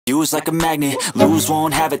Use like a magnet, lose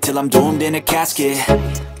won't have it till I'm doomed in a casket.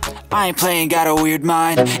 I ain't playing, got a weird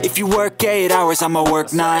mind. If you work 8 hours, I'ma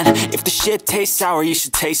work 9. If the shit tastes sour, you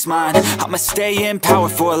should taste mine. I'ma stay in power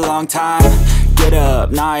for a long time. Get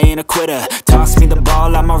up, nah, I ain't a quitter. Toss me the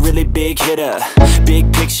ball, I'm a really big hitter.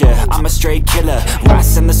 Big picture, I'm a straight killer.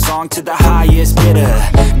 Rising the song to the highest bidder.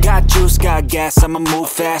 Got juice, got gas, I'ma move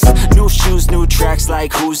fast. New shoes, new tracks,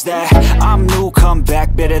 like who's that? I'm new, come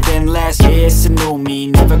back, better than last. Yeah, it's a new me,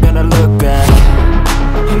 never gonna look back.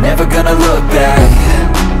 Never gonna look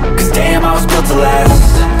back. Cause damn, I was built to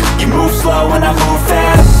last. You move slow and I move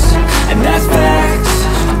fast, and that's facts.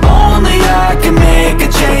 Only I can make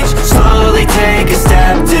a change. Slowly take a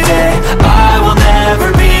step today. I will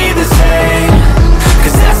never be the same,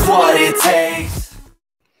 cause that's what it takes.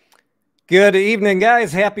 Good evening,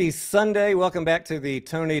 guys. Happy Sunday. Welcome back to the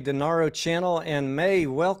Tony Denaro channel. And May,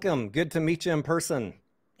 welcome. Good to meet you in person.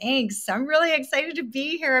 Thanks. I'm really excited to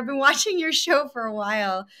be here. I've been watching your show for a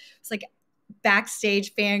while. It's like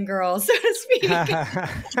backstage fangirl, so to speak.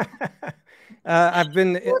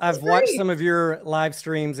 I've watched some of your live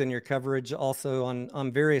streams and your coverage also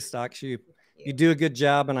on various stocks. You do a good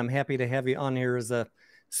job, and I'm happy to have you on here as a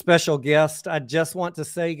special guest. I just want to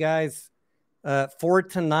say, guys, for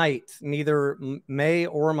tonight, neither May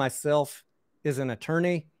or myself is an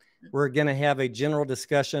attorney. We're going to have a general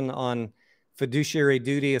discussion on fiduciary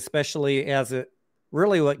duty, especially as it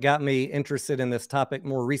really what got me interested in this topic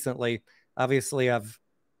more recently. Obviously, I've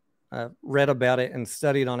read about it and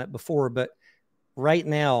studied on it before, but right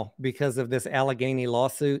now, because of this Allegheny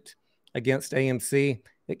lawsuit against AMC,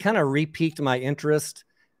 it kind of re-piqued my interest,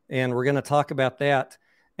 and we're going to talk about that.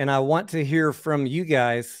 And I want to hear from you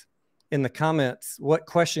guys in the comments what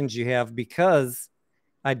questions you have, because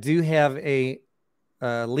I do have a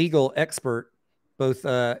legal expert, both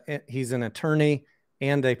he's an attorney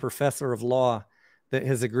and a professor of law, that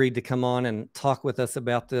has agreed to come on and talk with us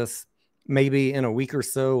about this maybe in a week or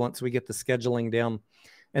so once we get the scheduling down.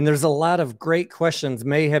 And there's a lot of great questions.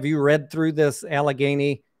 May, have you read through this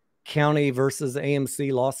Allegheny County versus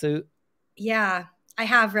AMC lawsuit? Yeah, I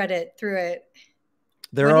have read through it.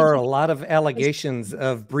 There are a lot of allegations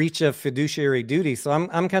of breach of fiduciary duty. So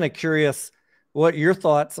I'm kind of curious what your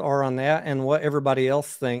thoughts are on that and what everybody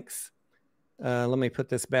else thinks. Let me put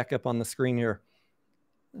this back up on the screen here.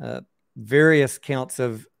 Various counts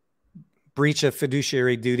of breach of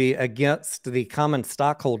fiduciary duty against the common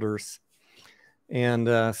stockholders.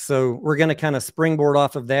 And so we're going to kind of springboard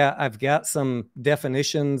off of that. I've got some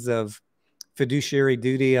definitions of fiduciary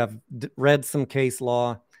duty. I've read some case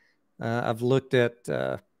law. I've looked at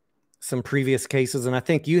some previous cases, and I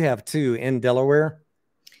think you have too, in Delaware.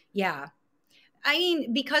 Yeah. I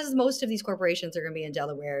mean, because most of these corporations are going to be in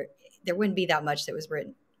Delaware, there wouldn't be that much that was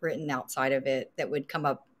written outside of it that would come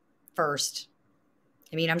up first.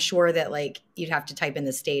 I mean, I'm sure that like you'd have to type in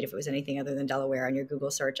the state if it was anything other than Delaware on your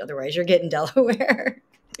Google search. Otherwise, you're getting Delaware.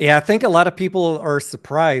 Yeah, I think a lot of people are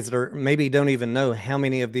surprised, or maybe don't even know how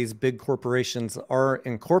many of these big corporations are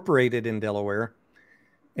incorporated in Delaware.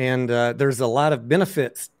 And there's a lot of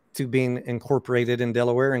benefits to being incorporated in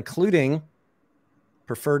Delaware, including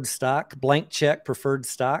preferred stock, blank check preferred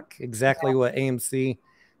stock, exactly what AMC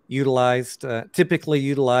utilized, typically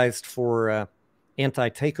utilized for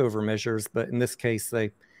anti-takeover measures, but in this case,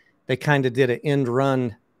 they kind of did an end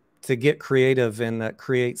run to get creative and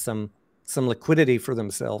create some liquidity for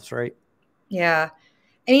themselves, right? Yeah,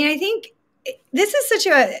 I mean, I think this is such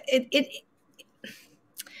a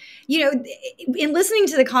in listening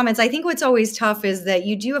to the comments, I think what's always tough is that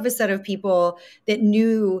you do have a set of people that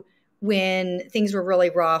knew when things were really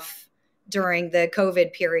rough during the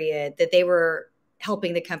COVID period that they were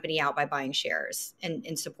helping the company out by buying shares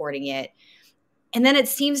and supporting it. And then it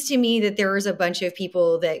seems to me that there was a bunch of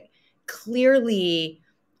people that clearly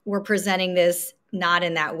were presenting this not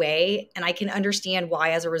in that way. And I can understand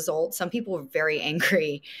why, as a result, some people were very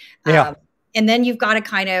angry. Yeah. And then you've got to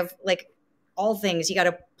kind of, like all things, you got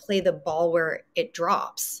to play the ball where it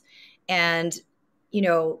drops. And, you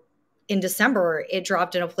know, in December, it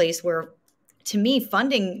dropped in a place where, to me,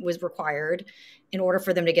 funding was required in order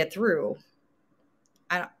for them to get through.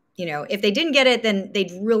 If they didn't get it, then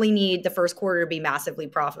they'd really need the first quarter to be massively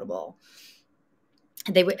profitable.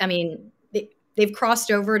 They've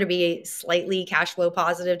crossed over to be slightly cash flow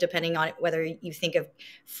positive, depending on whether you think of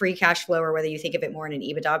free cash flow or whether you think of it more on an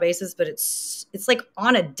EBITDA basis, but it's like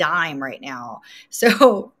on a dime right now.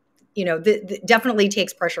 So, definitely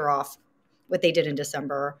takes pressure off what they did in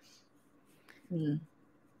December.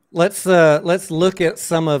 Let's look at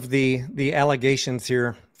some of the allegations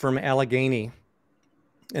here from Allegheny,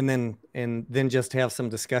 and then just have some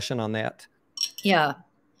discussion on that. Yeah.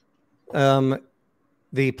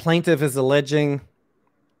 The plaintiff is alleging,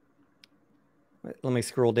 let me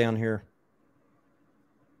scroll down here.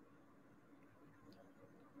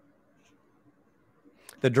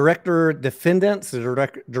 The director defendants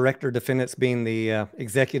being the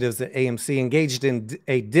executives at AMC, engaged in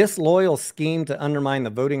a disloyal scheme to undermine the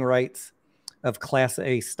voting rights of Class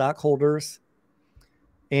A stockholders,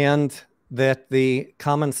 and that the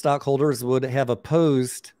common stockholders would have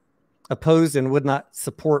opposed and would not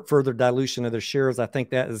support further dilution of their shares. I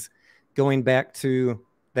think that is going back to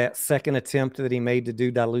that second attempt that he made to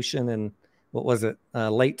do dilution in, what was it,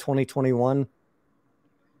 late 2021?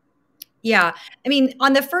 Yeah. I mean,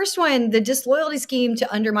 on the first one, the disloyalty scheme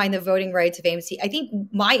to undermine the voting rights of AMC, I think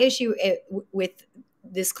my issue with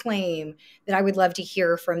this claim that I would love to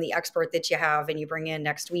hear from the expert that you have and you bring in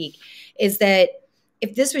next week is that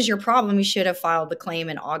if this was your problem, you should have filed the claim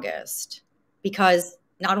in August, because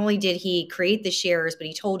not only did he create the shares, but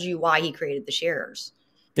he told you why he created the shares.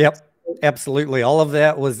 Yep. Absolutely. All of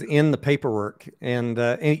that was in the paperwork. And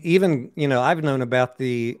even, you know, I've known about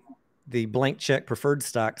the blank check preferred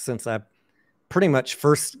stock since I pretty much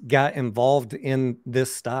first got involved in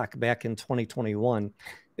this stock back in 2021.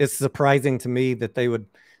 It's surprising to me that they would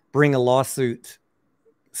bring a lawsuit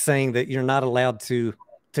saying that you're not allowed to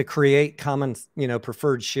create common, you know,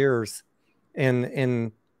 preferred shares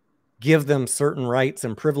and give them certain rights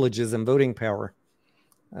and privileges and voting power.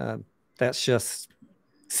 That's just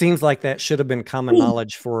seems like that should have been common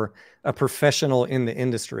knowledge for a professional in the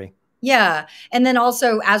industry. Yeah. And then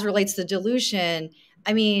also, as relates to dilution,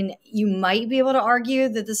 I mean, you might be able to argue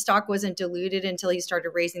that the stock wasn't diluted until he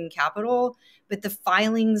started raising capital, but the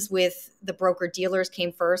filings with the broker dealers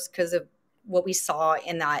came first because of what we saw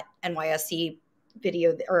in that NYSE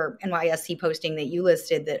video or NYSE posting that you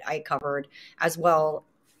listed that I covered as well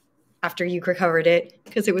after you recovered it,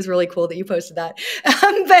 because it was really cool that you posted that.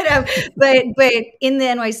 But in the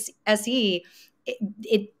NYSE,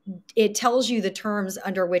 it tells you the terms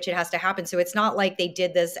under which it has to happen. So it's not like they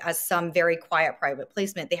did this as some very quiet private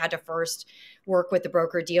placement. They had to first work with the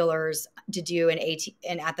broker dealers to do an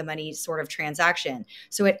at the money sort of transaction.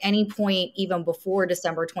 So at any point, even before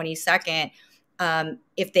December 22nd,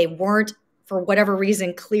 if they weren't, for whatever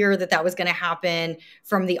reason, clear that that was going to happen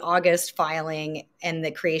from the August filing and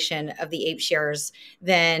the creation of the APE shares,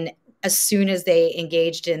 then as soon as they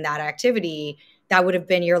engaged in that activity, that would have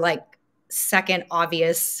been your like second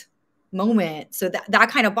obvious moment. So that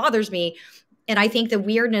kind of bothers me. And I think the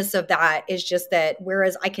weirdness of that is just that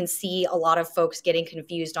whereas I can see a lot of folks getting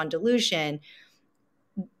confused on dilution,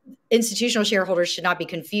 institutional shareholders should not be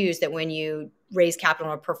confused that when you raise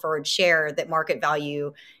capital on a preferred share, that market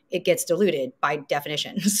value, it gets diluted by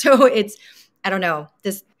definition. So it's, I don't know,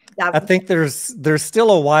 I think there's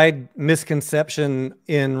still a wide misconception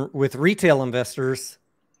with retail investors,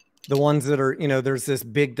 the ones that are, you know, there's this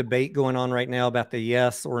big debate going on right now about the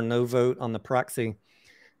yes or no vote on the proxy.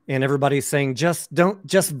 And everybody's saying, just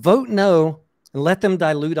vote no and let them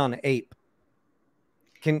dilute on APE.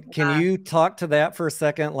 Can you talk to that for a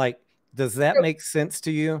second? Like, does that make sense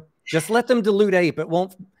to you? Just let them dilute APE. It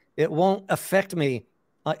won't affect me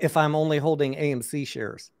if I'm only holding AMC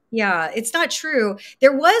shares. Yeah, it's not true.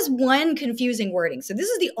 There was one confusing wording. So this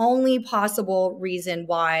is the only possible reason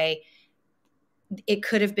why it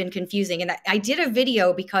could have been confusing. And I did a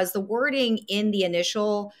video because the wording in the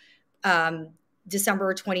initial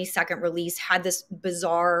December 22nd release had this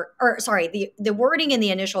bizarre, or sorry, the wording in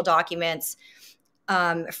the initial documents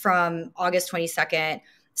from August 22nd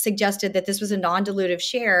suggested that this was a non-dilutive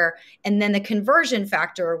share. And then the conversion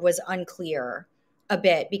factor was unclear a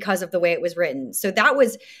bit because of the way it was written. So I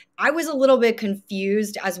was a little bit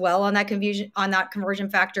confused as well on that conversion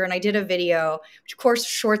factor. And I did a video, which of course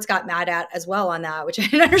Shorts got mad at as well on that, which I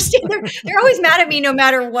didn't understand. They're always mad at me no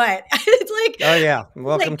matter what. It's like, oh yeah,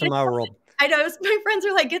 welcome to my world. I know my friends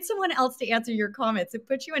are like, get someone else to answer your comments. It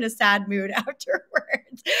puts you in a sad mood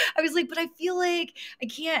afterwards. I was like, but I feel like I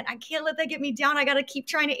can't let that get me down. I got to keep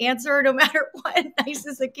trying to answer no matter what, nice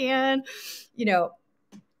as I can, you know,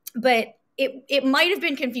 but it might have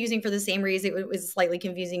been confusing for the same reason it was slightly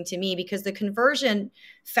confusing to me, because the conversion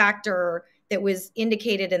factor that was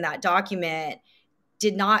indicated in that document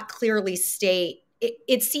did not clearly state.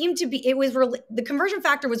 It seemed to be, the conversion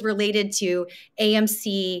factor was related to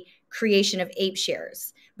AMC creation of APE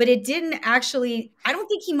shares, but it didn't actually, I don't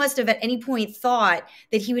think he must have at any point thought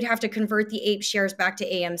that he would have to convert the APE shares back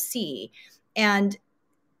to AMC. And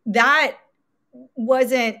that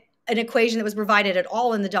wasn't an equation that was provided at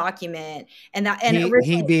all in the document. And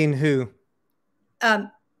he being who?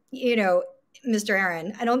 You know, Mr.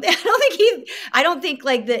 Aaron. I don't think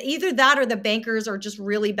like either that or the bankers are just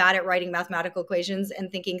really bad at writing mathematical equations and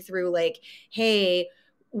thinking through like, hey,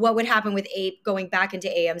 what would happen with APE going back into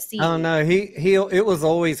AMC. Oh no, it was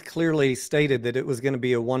always clearly stated that it was going to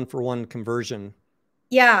be a 1-for-1 conversion.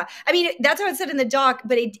 Yeah. I mean, that's how it said in the doc,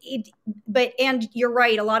 but and you're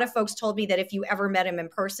right. A lot of folks told me that if you ever met him in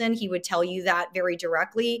person, he would tell you that very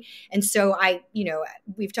directly. And so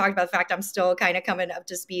we've talked about the fact I'm still kind of coming up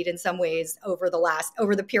to speed in some ways over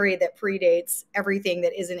the period that predates everything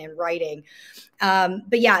that isn't in writing.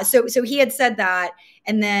 But yeah, so he had said that.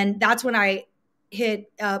 And then that's when I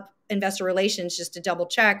hit up investor relations just to double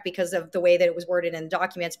check because of the way that it was worded in the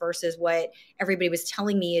documents versus what everybody was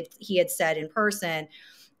telling me he had said in person.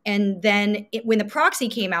 And then when the proxy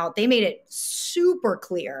came out, they made it super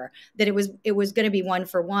clear that it was going to be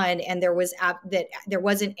 1-for-1, and there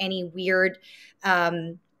wasn't any weird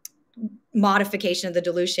modification of the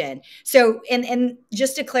dilution. So, and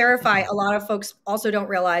just to clarify, a lot of folks also don't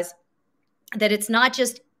realize that it's not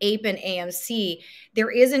just APE and AMC. There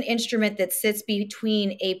is an instrument that sits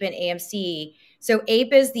between APE and AMC. So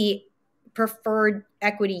APE is the preferred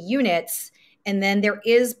equity units, and then there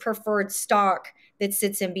is preferred stock that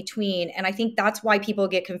sits in between. And I think that's why people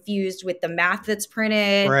get confused with the math that's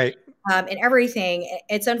printed, right, and everything.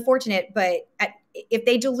 It's unfortunate, but if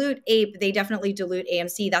they dilute APE, they definitely dilute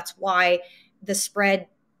AMC. That's why the spread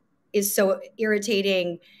is so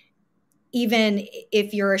irritating. Even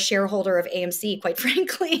if you're a shareholder of AMC, quite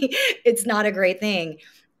frankly, it's not a great thing.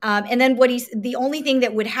 And then the only thing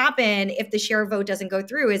that would happen if the share vote doesn't go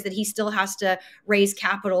through is that he still has to raise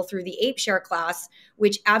capital through the APE share class,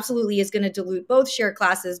 which absolutely is going to dilute both share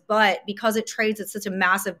classes. But because it trades at such a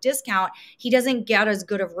massive discount, he doesn't get as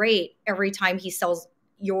good of rate every time he sells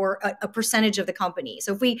a percentage of the company.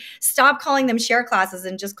 So if we stop calling them share classes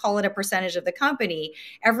and just call it a percentage of the company,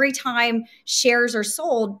 every time shares are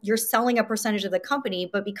sold, you're selling a percentage of the company.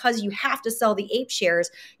 But because you have to sell the APE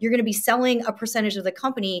shares, you're going to be selling a percentage of the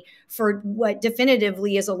company for what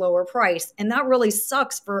definitively is a lower price. And that really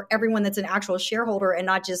sucks for everyone that's an actual shareholder and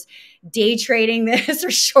not just day trading this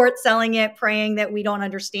or short selling it, praying that we don't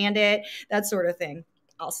understand it, that sort of thing.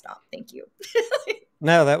 I'll stop. Thank you.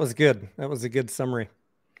 No, that was good. That was a good summary.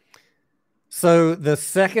 So the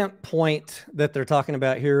second point that they're talking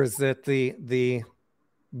about here is that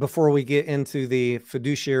before we get into the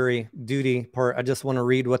fiduciary duty part, I just want to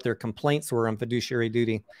read what their complaints were on fiduciary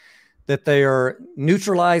duty, that they are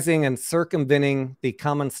neutralizing and circumventing the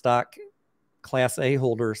common stock Class A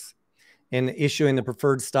holders and issuing the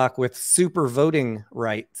preferred stock with super voting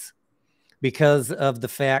rights because of the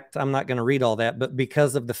fact, I'm not going to read all that, but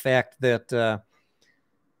because of the fact that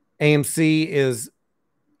AMC is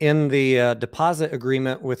in the deposit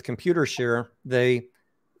agreement with Computershare, they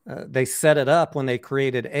set it up when they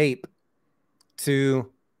created APE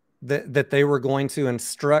that they were going to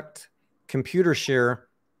instruct Computershare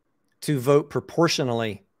to vote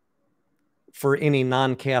proportionally for any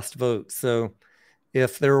non-cast votes. So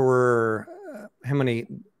if there were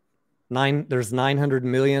there's 900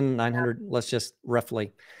 million, let's just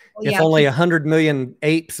roughly. Well, if yeah, only 100 million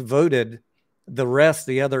apes voted,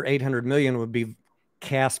 the other 800 million would be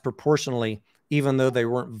cast proportionally, even though they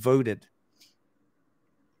weren't voted.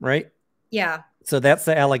 Right? Yeah. So that's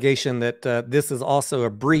the allegation that this is also a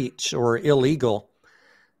breach or illegal.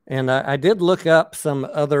 And I did look up some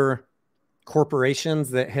other corporations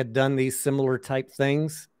that had done these similar type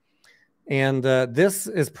things. And this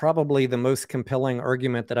is probably the most compelling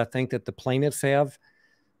argument that I think that the plaintiffs have,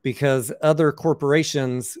 because other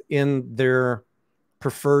corporations in their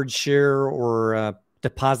preferred share or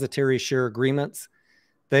depository share agreements,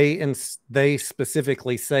 they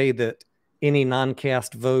specifically say that any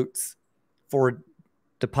non-cast votes for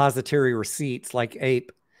depository receipts like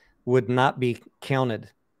APE would not be counted.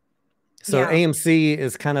 So yeah. AMC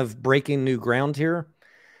is kind of breaking new ground here.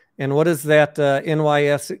 And what is that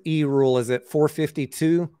NYSE rule? Is it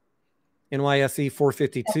 452? NYSE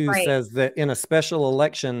 452 right. Says that in a special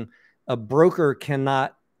election, a broker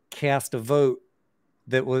cannot cast a vote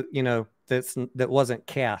that was, that wasn't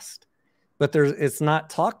cast. But it's not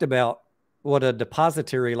talked about what a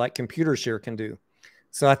depository like Computershare can do.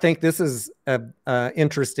 So I think this is a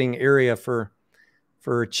interesting area for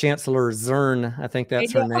Chancellor Zern, I think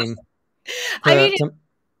that's her name,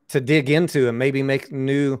 to dig into and maybe make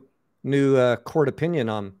new court opinion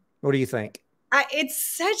on. What do you think? It's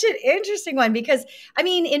such an interesting one because, I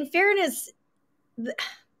mean, in fairness,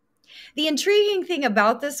 the intriguing thing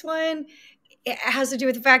about this one, it has to do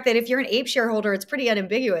with the fact that if you're an APE shareholder, it's pretty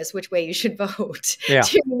unambiguous which way you should vote. Yeah.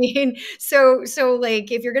 Do you know what I mean? So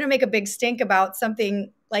like, if you're going to make a big stink about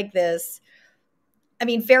something like this, I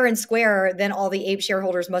mean, fair and square, then all the APE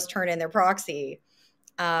shareholders must turn in their proxy.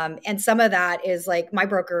 And some of that is like my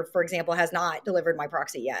broker, for example, has not delivered my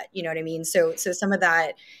proxy yet. You know what I mean? So some of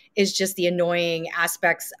that is just the annoying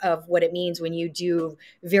aspects of what it means when you do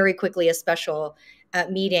very quickly a special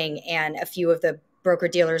meeting, and a few of the broker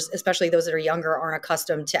dealers, especially those that are younger, aren't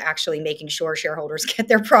accustomed to actually making sure shareholders get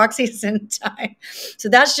their proxies in time. So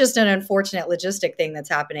that's just an unfortunate logistic thing that's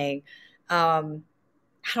happening. I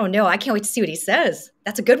don't know. I can't wait to see what he says.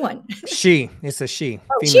 That's a good one. It's a she.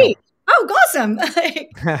 Oh, Female. she. Oh, awesome.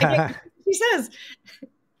 She says.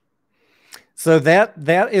 So that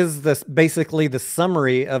is basically the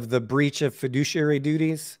summary of the breach of fiduciary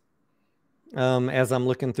duties. As I'm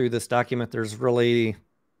looking through this document, there's really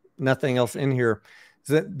nothing else in here.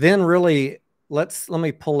 So then really, let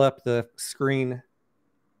me pull up the screen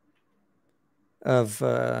of,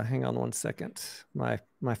 hang on one second, my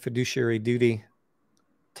fiduciary duty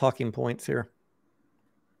talking points here.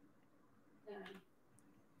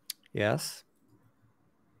 Yes.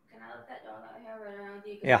 Can I let that dog out here run around with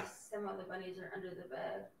you? Yeah. Some of the bunnies are under the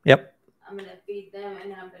bed. Yep. I'm going to feed them, and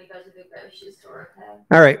then I'm going to go to the grocery store. Okay?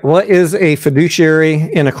 All right. What is a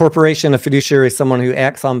fiduciary? In a corporation, a fiduciary is someone who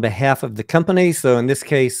acts on behalf of the company. So in this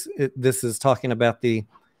case, this is talking about the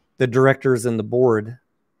directors and the board.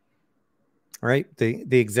 All right. The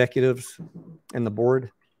executives and the board.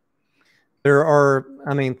 There are,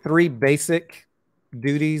 three basic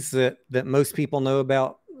duties that most people know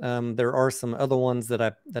about. There are some other ones that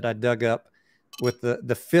I dug up, with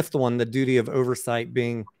the fifth one, the duty of oversight,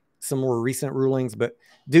 being some more recent rulings. But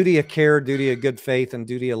duty of care, duty of good faith, and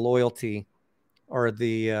duty of loyalty are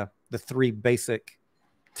the three basic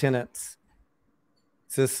tenets.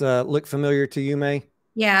 Does this look familiar to you, May?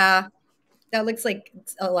 Yeah, that looks like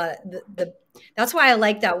a lot. That's why I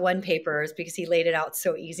like that one paper, is because he laid it out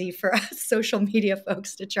so easy for us social media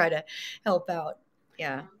folks to try to help out.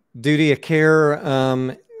 Yeah. Duty of care,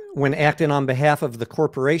 when acting on behalf of the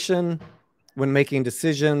corporation, when making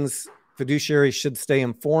decisions, fiduciaries should stay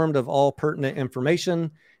informed of all pertinent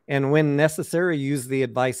information, and when necessary, use the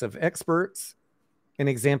advice of experts. An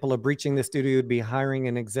example of breaching this duty would be hiring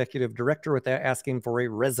an executive director without asking for a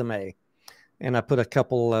resume. And I put a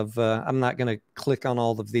couple of, I'm not going to click on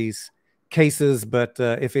all of these cases, but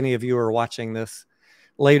if any of you are watching this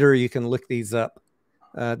later, you can look these up.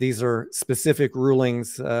 These are specific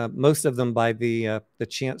rulings, most of them by the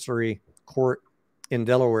Chancery Court in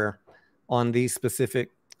Delaware, on these specific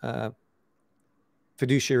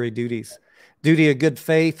fiduciary duties. Duty of good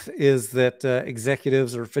faith is that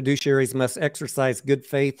executives or fiduciaries must exercise good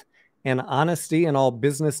faith and honesty in all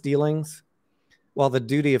business dealings, while the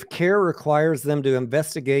duty of care requires them to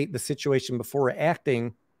investigate the situation before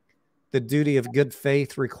acting. The duty of good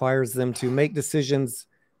faith requires them to make decisions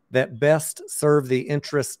that best serve the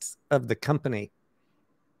interests of the company.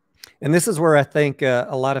 And this is where I think a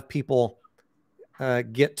lot of people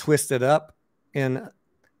get twisted up in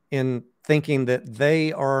thinking that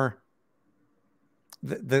they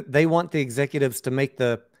want the executives to make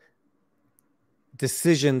the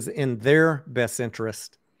decisions in their best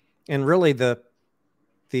interest. And really the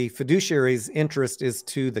fiduciary's interest is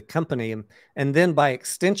to the company. And then by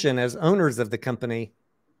extension, as owners of the company,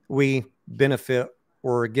 we benefit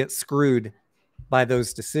or get screwed by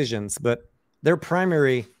those decisions. But their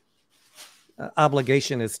primary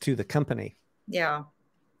obligation is to the company. Yeah.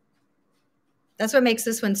 That's what makes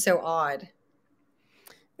this one so odd.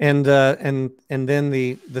 And then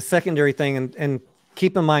the secondary thing, and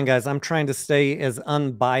keep in mind, guys, I'm trying to stay as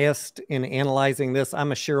unbiased in analyzing this.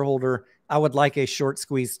 I'm a shareholder. I would like a short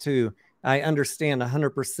squeeze too. I understand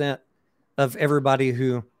 100% of everybody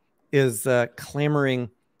who is clamoring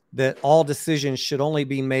that all decisions should only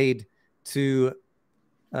be made to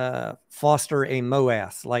foster a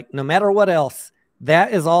MOAS. Like, no matter what else,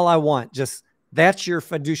 that is all I want. Just, that's your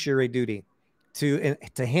fiduciary duty, to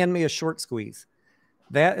hand me a short squeeze.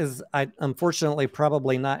 That is, unfortunately,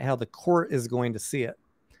 probably not how the court is going to see it,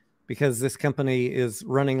 because this company is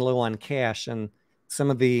running low on cash, and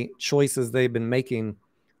some of the choices they've been making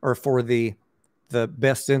are for the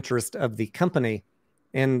best interest of the company.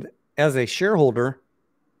 And as a shareholder,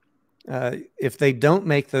 if they don't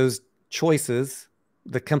make those choices,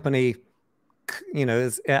 the company,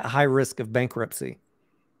 is at high risk of bankruptcy.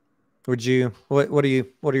 What are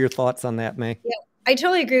your thoughts on that, May? Yeah, I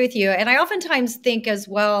totally agree with you. And I oftentimes think as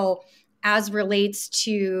well, as relates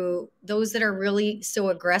to those that are really so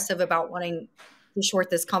aggressive about wanting to short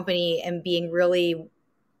this company and being really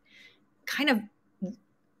kind of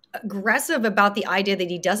aggressive about the idea that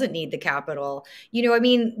he doesn't need the capital.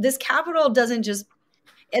 This capital doesn't just,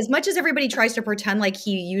 as much as everybody tries to pretend like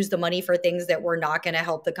he used the money for things that were not going to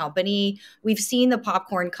help the company, we've seen the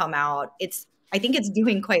popcorn come out. I think it's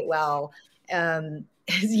doing quite well.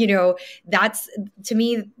 you know, that's, to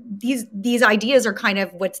me, these ideas are kind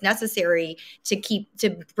of what's necessary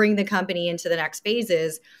to bring the company into the next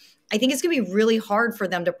phases. I think it's going to be really hard for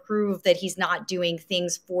them to prove that he's not doing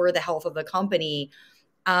things for the health of the company.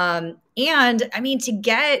 And I mean, to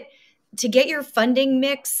get your funding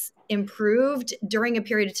mix improved during a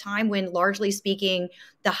period of time when, largely speaking,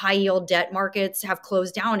 the high yield debt markets have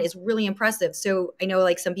closed down is really impressive. So I know,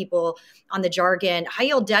 like, some people on the jargon, high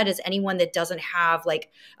yield debt is anyone that doesn't have like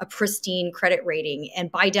a pristine credit rating. And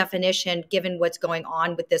by definition, given what's going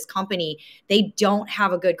on with this company, they don't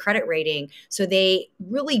have a good credit rating. So they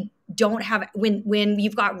really don't have, when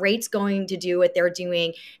you've got rates going to do what they're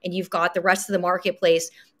doing and you've got the rest of the marketplace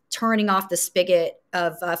turning off the spigot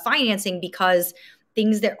of financing because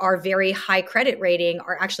things that are very high credit rating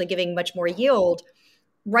are actually giving much more yield.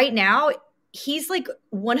 Right now, he's like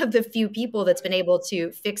one of the few people that's been able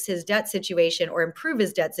to fix his debt situation or improve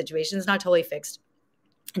his debt situation. It's not totally fixed,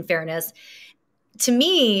 in fairness. To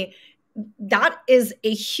me, that is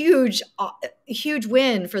a huge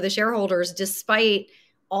win for the shareholders, despite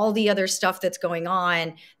all the other stuff that's going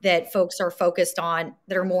on that folks are focused on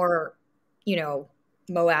that are more, you know,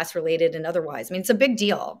 MOAS related and otherwise. I mean, it's a big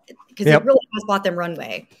deal because it really has bought them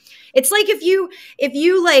runway. It's like if you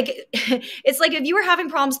like, it's like if you were having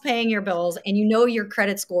problems paying your bills and you know your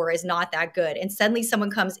credit score is not that good, and suddenly someone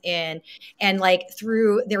comes in and, like,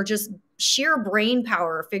 through their just sheer brain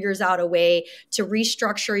power figures out a way to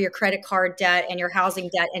restructure your credit card debt and your housing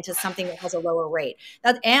debt into something that has a lower rate.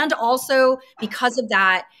 And also because of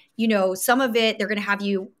that, you know, some of it, they're going to have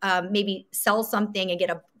you maybe sell something and get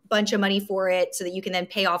a bunch of money for it so that you can then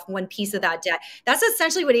pay off one piece of that debt. That's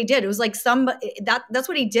essentially what he did. It was like that's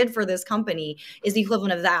what he did for this company, is the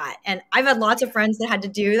equivalent of that. And I've had lots of friends that had to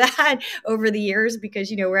do that over the years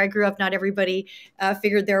because, you know, where I grew up, not everybody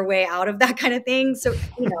figured their way out of that kind of thing. So,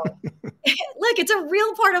 you know, look, it's a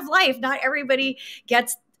real part of life. Not everybody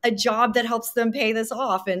gets a job that helps them pay this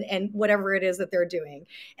off and whatever it is that they're doing.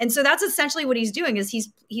 And so that's essentially what he's doing, is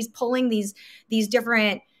he's pulling these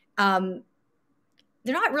different,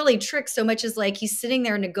 they're not really tricks so much as, like, he's sitting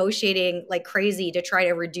there negotiating like crazy to try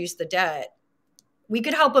to reduce the debt. We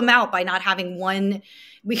could help him out by not having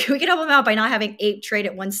we could help him out by not having APE trade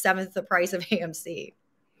at 1/7 the price of AMC.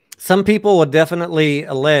 Some people would definitely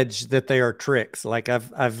allege that they are tricks. Like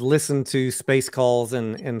I've listened to Space Calls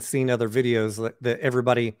and seen other videos that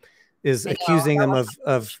everybody is accusing them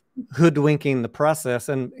of hoodwinking the process.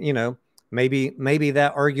 And, you know, maybe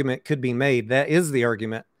that argument could be made. That is the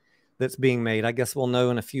argument that's being made. I guess we'll know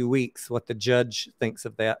in a few weeks what the judge thinks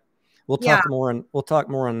of that. We'll talk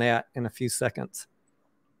more on that in a few seconds.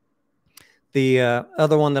 The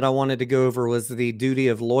other one that I wanted to go over was the duty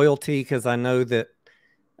of loyalty, because I know that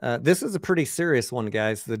this is a pretty serious one,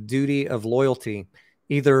 guys. The duty of loyalty.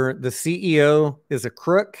 Either the CEO is a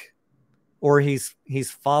crook or he's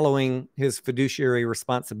following his fiduciary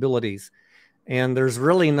responsibilities. And there's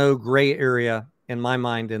really no gray area in my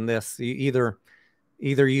mind in this. Either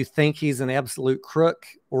you think he's an absolute crook,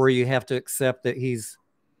 or you have to accept that he's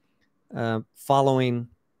following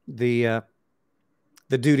the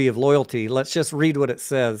duty of loyalty. Let's just read what it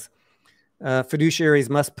says. Fiduciaries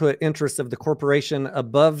must put interests of the corporation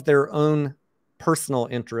above their own personal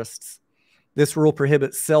interests. This rule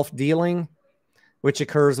prohibits self-dealing, which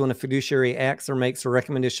occurs when a fiduciary acts or makes a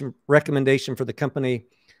recommendation for the company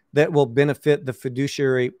that will benefit the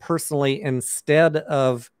fiduciary personally instead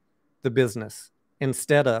of the business.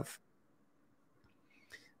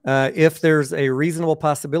 If there's a reasonable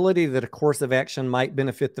possibility that a course of action might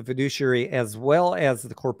benefit the fiduciary as well as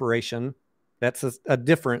the corporation, that's a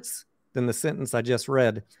difference than the sentence I just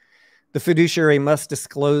read. The fiduciary must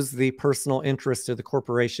disclose the personal interest of the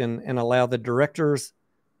corporation and allow the directors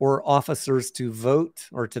or officers to vote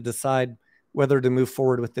or to decide whether to move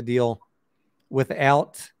forward with the deal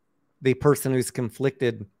without the person who's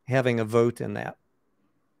conflicted having a vote in that.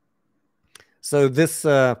 So this,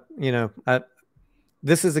 this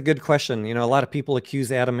is a good question. You know, a lot of people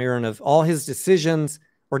accuse Adam Aron of all his decisions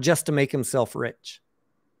or just to make himself rich.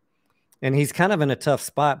 And he's kind of in a tough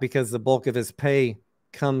spot because the bulk of his pay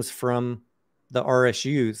comes from the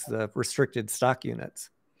RSUs, the restricted stock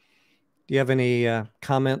units. Do you have any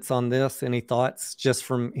comments on this? Any thoughts just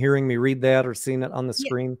from hearing me read that or seeing it on the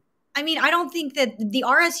screen? I mean, I don't think that the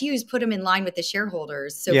RSUs put him in line with the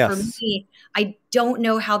shareholders. So yes. For me, I don't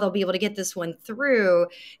know how they'll be able to get this one through,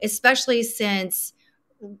 especially since,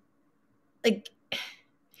 like,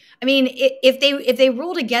 I mean, if they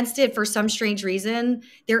ruled against it for some strange reason,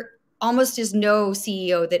 there almost is no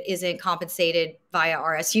CEO that isn't compensated via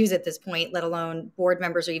RSUs at this point, let alone board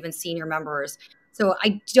members or even senior members. So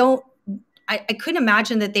I couldn't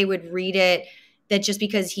imagine that they would read it that just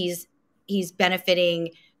because he's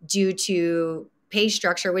benefiting due to pay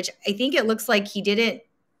structure, which I think it looks like he didn't,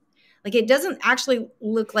 like, it doesn't actually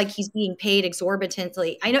look like he's being paid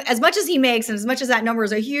exorbitantly. I know as much as he makes and as much as that number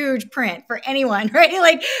is a huge print for anyone, right?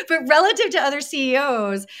 Like, but relative to other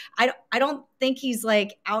CEOs, I don't think he's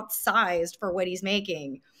like outsized for what he's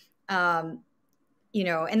making. You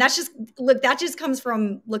know, and that's just, look, that just comes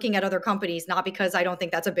from looking at other companies, not because I don't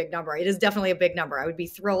think that's a big number. It is definitely a big number. I would be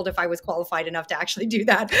thrilled if I was qualified enough to actually do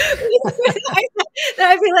that. Then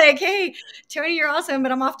I'd be like, hey, Tony, you're awesome,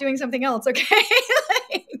 but I'm off doing something else. Okay.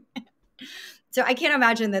 So I can't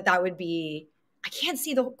imagine that would be, I can't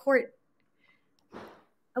see the court.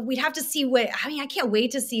 We'd have to see I can't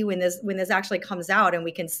wait to see when this actually comes out and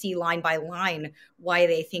we can see line by line why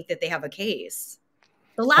they think that they have a case.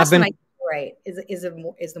 The last one, right, is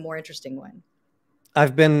the more interesting one.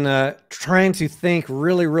 I've been trying to think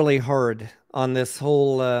really, really hard on this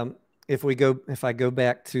whole, if I go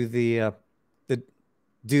back to the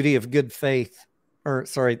duty of good faith, or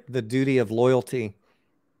sorry, the duty of loyalty,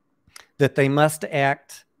 that they must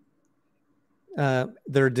act,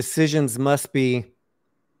 their decisions must be,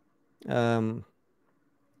 what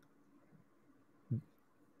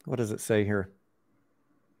does it say here?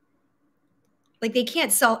 Like they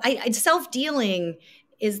can't self-dealing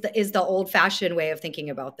is the old-fashioned way of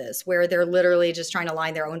thinking about this, where they're literally just trying to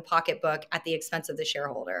line their own pocketbook at the expense of the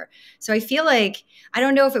shareholder. So I feel like, I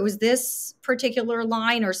don't know if it was this particular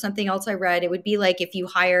line or something else I read, it would be like if you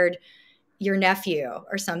hired your nephew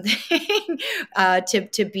or something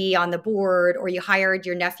to be on the board, or you hired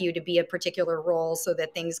your nephew to be a particular role so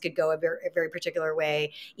that things could go a very particular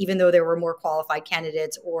way, even though there were more qualified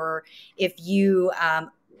candidates, or if you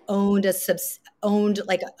owned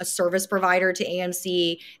like a service provider to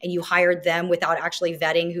AMC and you hired them without actually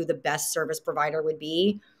vetting who the best service provider would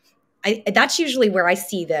be. That's usually where I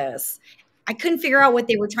see this. I couldn't figure out what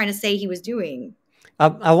they were trying to say he was doing.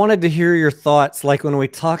 I wanted to hear your thoughts. Like when we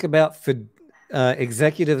talk about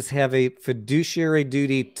executives have a fiduciary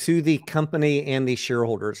duty to the company and the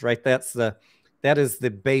shareholders, right? That is the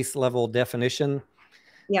base level definition.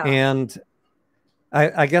 Yeah. And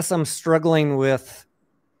I guess I'm struggling with,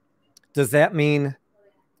 does that mean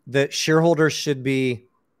that shareholders should be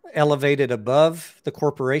elevated above the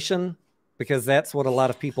corporation? Because that's what a lot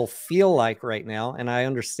of people feel like right now, and I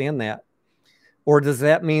understand that. Or does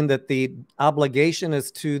that mean that the obligation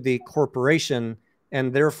is to the corporation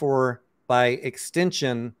and therefore, by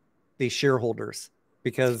extension, the shareholders?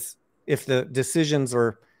 Because if the decisions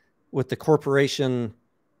are with the corporation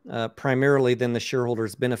primarily, then the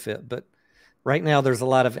shareholders benefit. But right now, there's a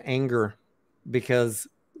lot of anger because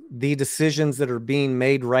the decisions that are being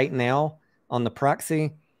made right now on the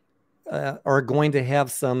proxy are going to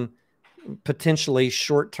have some potentially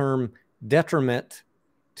short-term detriment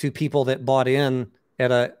to people that bought in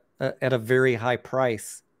at a very high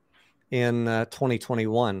price in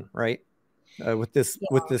 2021, right? With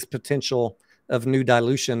this potential of new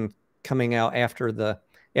dilution coming out after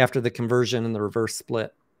the conversion and the reverse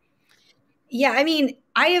split. Yeah, I mean,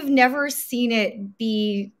 I have never seen it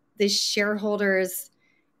be the shareholders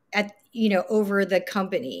over the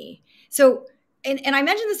company. So, and I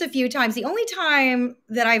mentioned this a few times. The only time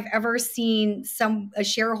that I've ever seen a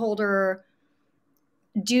shareholder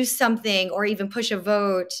do something or even push a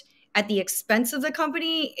vote at the expense of the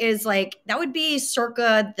company is like, that would be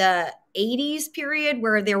circa the 80s period,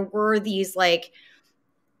 where there were these like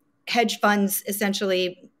hedge funds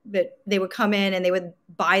essentially that they would come in and they would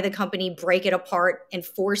buy the company, break it apart, and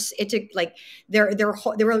force it to, like, they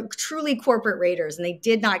were truly corporate raiders, and they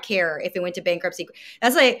did not care if it went to bankruptcy.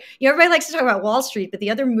 That's like, everybody likes to talk about Wall Street, but the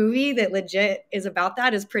other movie that legit is about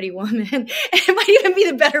that is Pretty Woman. And it might even be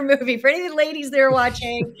the better movie for any of the ladies that are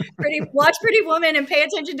watching. Watch Pretty Woman and pay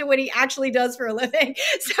attention to what he actually does for a living.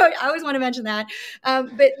 So I always want to mention that.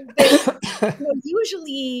 But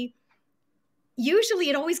usually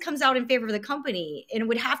it always comes out in favor of the company, and it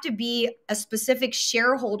would have to be a specific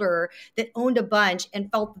shareholder that owned a bunch and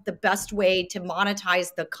felt that the best way to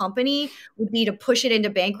monetize the company would be to push it into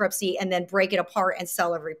bankruptcy and then break it apart and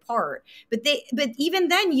sell every part. But even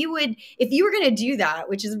then, if you were going to do that,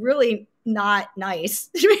 which is really not nice,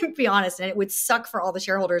 to be honest, and it would suck for all the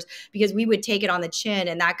shareholders, because we would take it on the chin,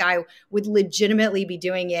 and that guy would legitimately be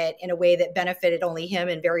doing it in a way that benefited only him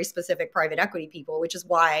and very specific private equity people, which is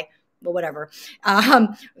why, well, whatever,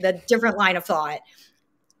 the different line of thought.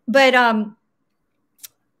 But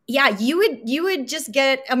yeah, you would just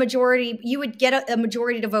get a majority. You would get a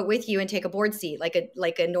majority to vote with you and take a board seat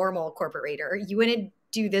like a normal corporate raider. You wouldn't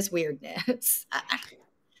do this weirdness.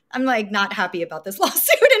 I'm like not happy about this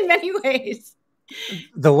lawsuit in many ways.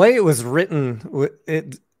 The way it was written,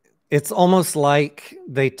 it's almost like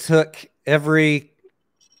they took everything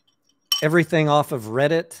off of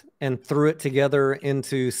Reddit and threw it together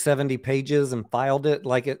into 70 pages and filed it.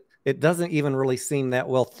 Like it doesn't even really seem that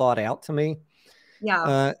well thought out to me.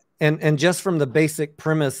 Yeah. And just from the basic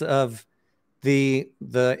premise of the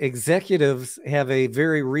executives have a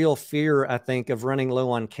very real fear, I think, of running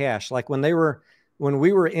low on cash. Like when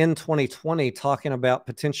we were in 2020 talking about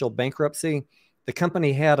potential bankruptcy, the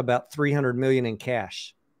company had about 300 million in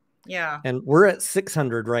cash. Yeah. And we're at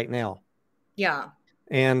 600 right now. Yeah.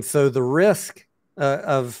 And so the risk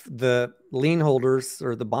of the lien holders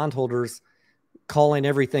or the bondholders calling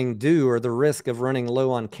everything due, or the risk of running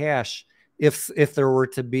low on cash, if there were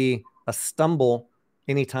to be a stumble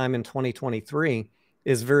anytime in 2023,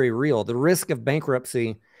 is very real. The risk of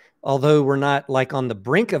bankruptcy, although we're not like on the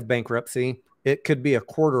brink of bankruptcy, it could be a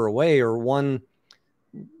quarter away or one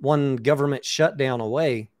government shutdown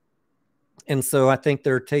away. And so I think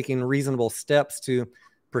they're taking reasonable steps to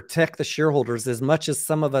protect the shareholders. As much as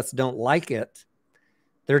some of us don't like it,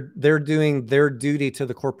 they're doing their duty to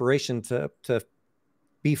the corporation to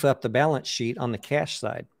beef up the balance sheet on the cash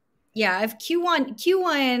side. Yeah, if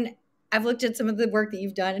Q1, I've looked at some of the work that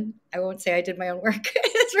you've done. I won't say I did my own work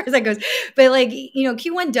as far as that goes, but like,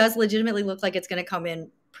 Q1 does legitimately look like it's going to come in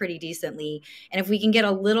pretty decently. And if we can get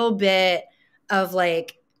a little bit of a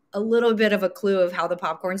clue of how the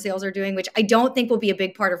popcorn sales are doing, which I don't think will be a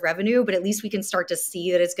big part of revenue, but at least we can start to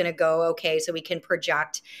see that it's going to go okay, so we can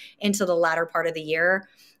project into the latter part of the year.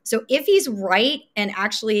 So if he's right, and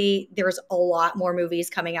actually there's a lot more movies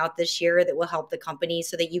coming out this year that will help the company,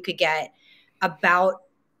 so that you could get about,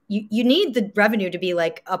 you need the revenue to be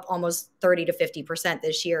like up almost 30 to 50%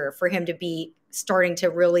 this year for him to be starting to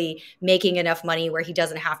really making enough money where he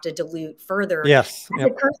doesn't have to dilute further. Yes. As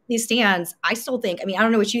it currently stands, I still think, I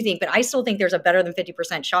don't know what you think, but I still think there's a better than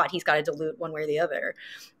 50% shot he's got to dilute one way or the other,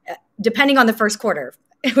 depending on the first quarter,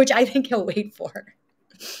 which I think he'll wait for.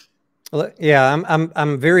 Well, yeah,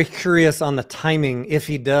 I'm very curious on the timing if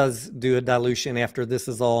he does do a dilution after this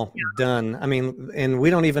is all done. And we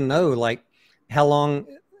don't even know like how long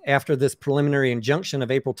after this preliminary injunction of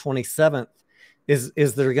April 27th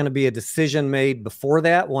is there going to be a decision made before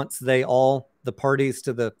that, once the parties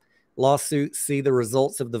to the lawsuit see the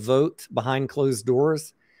results of the vote behind closed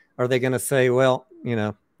doors? Are they going to say, well,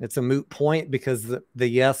 it's a moot point because the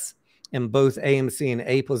yes in both AMC and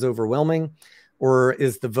APE was overwhelming? Or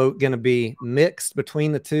is the vote going to be mixed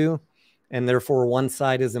between the two, and therefore one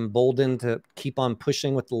side is emboldened to keep on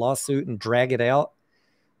pushing with the lawsuit and drag it out?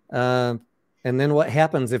 And then what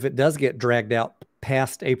happens if it does get dragged out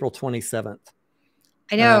past April 27th?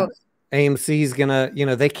 I know. AMC is going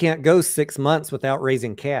to, they can't go 6 months without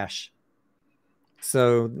raising cash.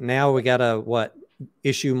 So now we got to,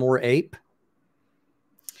 issue more APE?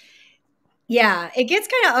 Yeah, it gets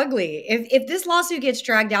kind of ugly. If this lawsuit gets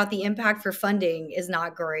dragged out, the impact for funding is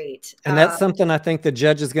not great. And that's something I think the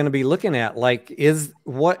judge is going to be looking at. Like,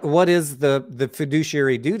 what is the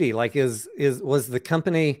fiduciary duty? Like, was the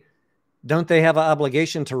company, don't they have an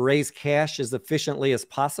obligation to raise cash as efficiently as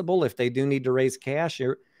possible? If they do need to raise cash,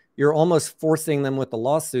 you're almost forcing them with the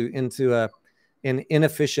lawsuit into an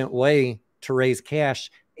inefficient way to raise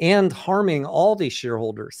cash and harming all these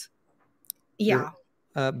shareholders. Yeah.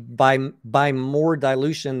 By more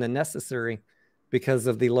dilution than necessary because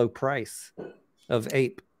of the low price of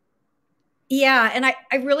APE. Yeah, and I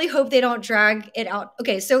really hope they don't drag it out.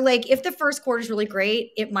 Okay, so like if the first quarter is really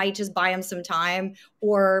great, it might just buy them some time,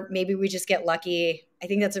 or maybe we just get lucky. I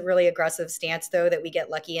think that's a really aggressive stance, though, that we get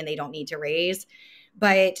lucky and they don't need to raise.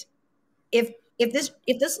 But if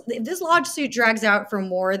this lawsuit drags out for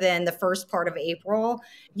more than the first part of April,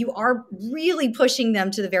 you are really pushing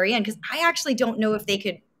them to the very end, because I actually don't know if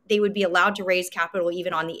they would be allowed to raise capital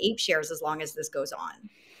even on the APE shares as long as this goes on.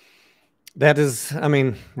 That is,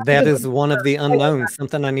 that is one of the unknowns,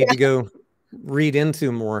 something I need to go read into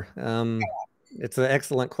more. It's an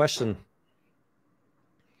excellent question.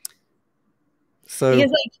 So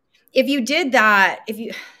because like if you did that, if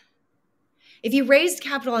you raised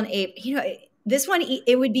capital on APE, this one,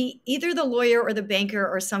 it would be either the lawyer or the banker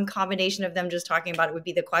or some combination of them just talking about it would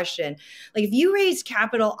be the question. Like if you raised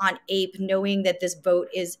capital on APE knowing that this vote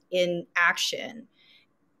is in action,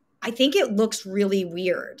 I think it looks really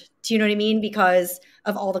weird. Do you know what I mean? Because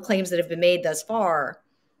of all the claims that have been made thus far,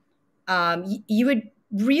 you would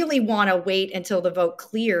really want to wait until the vote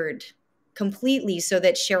cleared completely so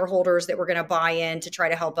that shareholders that were going to buy in to try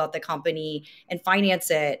to help out the company and finance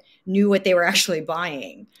it knew what they were actually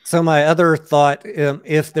buying. So my other thought,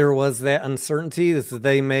 if there was that uncertainty, is that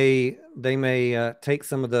they may take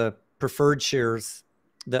some of the preferred shares,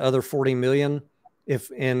 the other 40 million,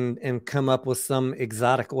 and come up with some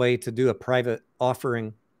exotic way to do a private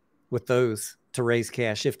offering with those to raise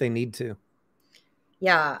cash if they need to.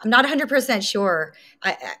 Yeah, I'm not 100% sure.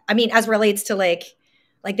 I mean, as relates to like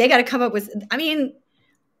they got to come up with, I mean,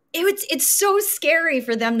 it's so scary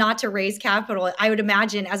for them not to raise capital. I would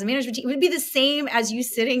imagine as a management team, it would be the same as you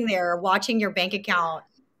sitting there watching your bank account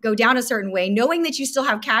go down a certain way, knowing that you still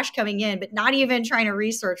have cash coming in, but not even trying to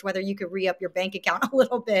research whether you could re-up your bank account a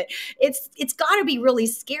little bit. It's got to be really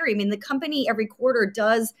scary. I mean, the company every quarter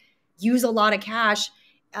does use a lot of cash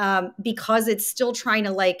because it's still trying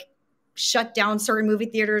to like shut down certain movie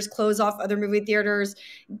theaters, close off other movie theaters,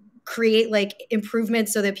 create like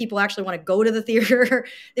improvements so that people actually want to go to the theater.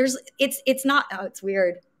 It's not, oh, it's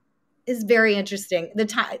weird. It's very interesting.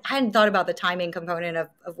 I hadn't thought about the timing component of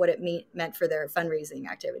what it meant for their fundraising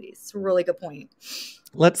activities. It's a really good point.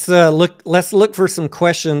 Let's look for some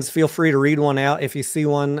questions. Feel free to read one out if you see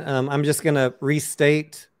one. I'm just going to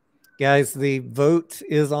restate, guys, the vote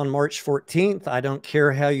is on March 14th. I don't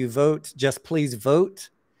care how you vote, just please vote.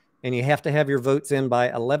 And you have to have your votes in by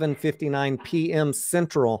 11:59 p.m.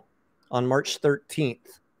 Central on March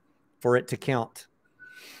 13th for it to count.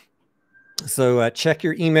 So check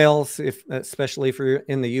your emails, especially if you're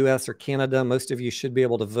in the US or Canada. Most of you should be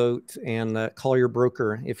able to vote, and call your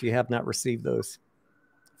broker if you have not received those.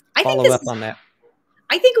 Follow up on that.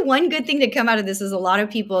 I think one good thing to come out of this is a lot of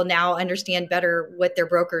people now understand better what their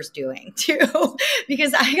broker's doing too,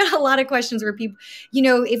 because I got a lot of questions where people, you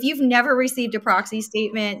know, if you've never received a proxy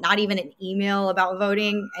statement, not even an email about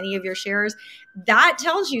voting any of your shares, that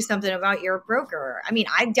tells you something about your broker. I mean,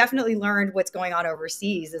 I definitely learned what's going on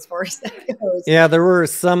overseas as far as that goes. Yeah, there were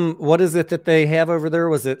some, what is it that they have over there?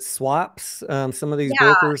 Was it swaps? Some of these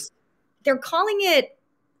brokers? They're calling it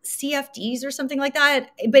CFDs or something like that,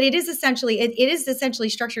 but it is essentially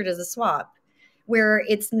structured as a swap, where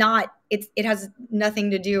it has nothing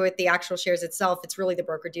to do with the actual shares itself. It's really the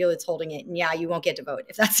broker deal that's holding it, and yeah, you won't get to vote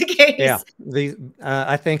if that's the case. Yeah,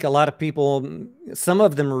 I think a lot of people, some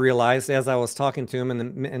of them realized as I was talking to them,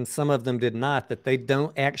 and some of them did not, that they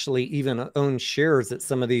don't actually even own shares at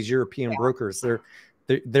some of these European brokers.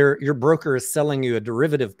 Your broker is selling you a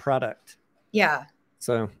derivative product. Yeah.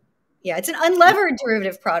 So. Yeah, it's an unlevered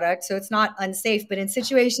derivative product, so it's not unsafe. But in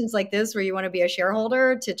situations like this, where you want to be a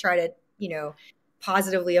shareholder to try to, you know,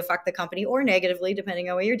 positively affect the company or negatively, depending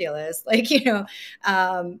on what your deal is, like, you know,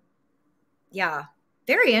 yeah,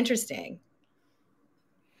 very interesting.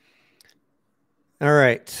 All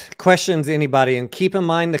right, questions, anybody? And keep in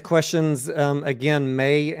mind the questions, again,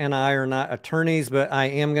 May and I are not attorneys, but I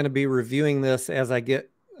am going to be reviewing this as I get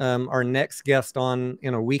our next guest on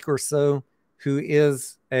in a week or so, who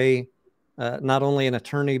is not only an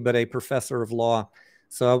attorney, but a professor of law.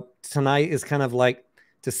 So tonight is kind of like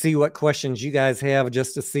to see what questions you guys have,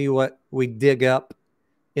 just to see what we dig up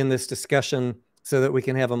in this discussion so that we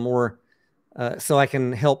can have a more, so I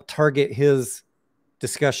can help target his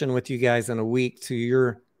discussion with you guys in a week to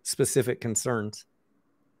your specific concerns.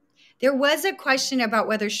 There was a question about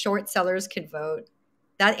whether short sellers could vote.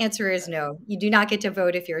 That answer is no. You do not get to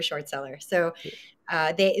vote if you're a short seller. So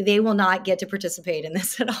they will not get to participate in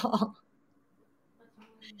this at all.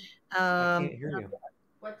 I can't hear you.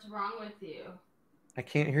 What's wrong with you? I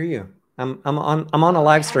can't hear you. I'm on a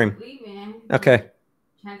live stream. Okay.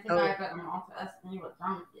 But I'm also asking you what's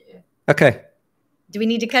wrong with you. Okay. Do we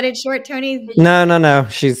need to cut it short, Tony? No.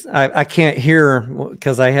 I can't hear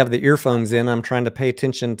because I have the earphones in. I'm trying to pay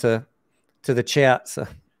attention to the chat. So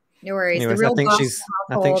no worries. Anyways,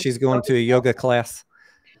 I think she's going to a yoga class.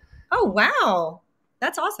 Oh, wow.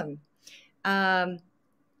 That's awesome.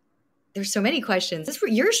 There's so many questions.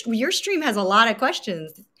 Your stream has a lot of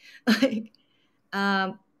questions.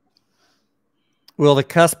 Will the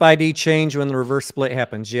cusp ID change when the reverse split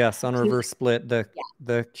happens? Yes, on a reverse split, the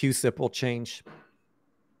QSIP will change.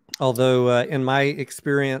 Although in my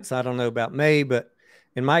experience, I don't know about May, but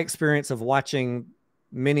in my experience of watching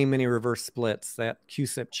many reverse splits, that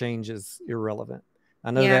QSIP change is irrelevant.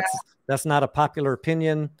 I know that's not a popular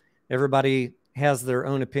opinion. Everybody has their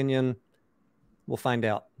own opinion. We'll find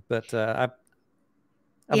out. But I've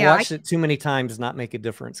watched it too many times not make a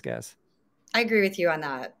difference, guys. I agree with you on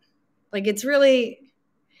that. Like, it's really,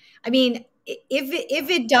 I mean, if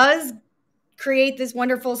it does create this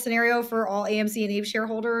wonderful scenario for all AMC and ABE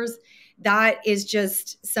shareholders, that is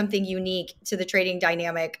just something unique to the trading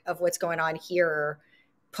dynamic of what's going on here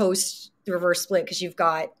post the reverse split, because you've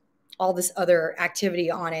got all this other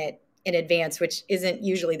activity on it in advance, which isn't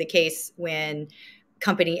usually the case when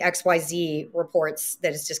company XYZ reports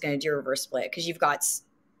that it's just going to do a reverse split, because you've got,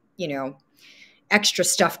 you know, extra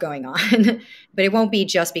stuff going on. But it won't be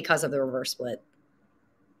just because of the reverse split.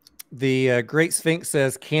 The Great Sphinx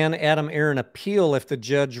says, can Adam Aaron appeal if the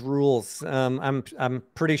judge rules? I'm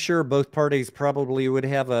pretty sure both parties probably would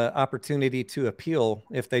have an opportunity to appeal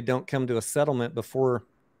if they don't come to a settlement before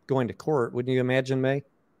going to court. Wouldn't you imagine, May?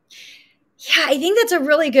 Yeah, I think that's a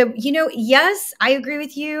really good, yes, I agree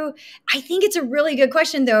with you. I think it's a really good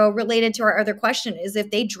question, though, related to our other question, is if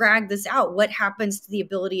they drag this out, what happens to the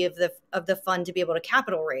ability of the fund to be able to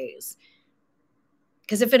capital raise?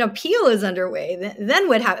 Because if an appeal is underway, then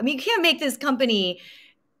what happens? I mean, you can't make this company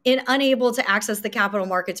unable to access the capital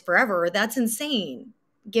markets forever. That's insane,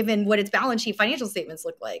 given what its balance sheet financial statements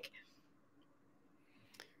look like.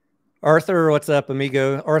 Arthur, what's up,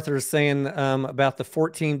 amigo? Arthur's saying about the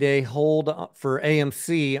 14-day hold for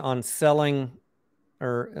AMC on selling,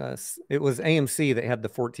 or it was AMC that had the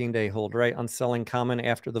 14-day hold, right, on selling common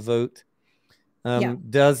after the vote. Yeah.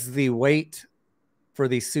 Does the wait for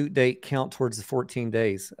the suit date count towards the 14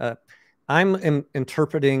 days? I'm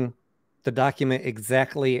interpreting the document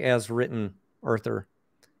exactly as written, Arthur,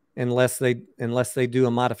 unless they do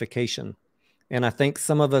a modification. And I think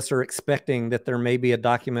some of us are expecting that there may be a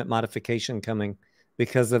document modification coming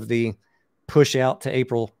because of the push out to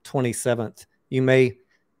April 27th.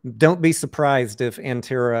 Don't be surprised if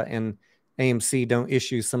Antara and AMC don't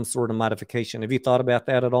issue some sort of modification. Have you thought about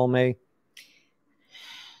that at all, May?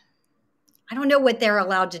 I don't know what they're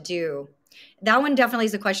allowed to do. That one definitely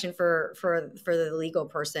is a question for the legal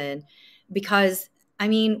person, because I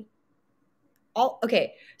mean,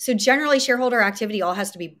 so generally shareholder activity all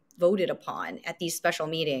has to be voted upon at these special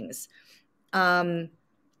meetings. I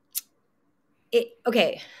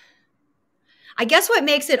guess what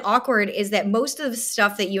makes it awkward is that most of the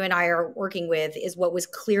stuff that you and I are working with is what was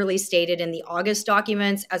clearly stated in the August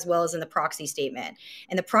documents as well as in the proxy statement.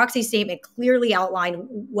 And the proxy statement clearly outlined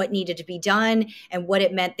what needed to be done and what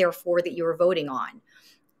it meant, therefore, that you were voting on.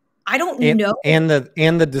 I don't know. And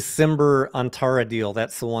the December Antara deal,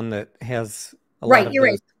 that's the one that has a lot of those.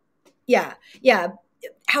 Right. Yeah. Yeah.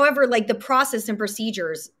 However, like the process and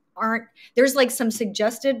procedures there's like some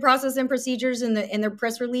suggested process and procedures in the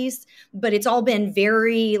press release, but it's all been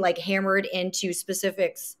very like hammered into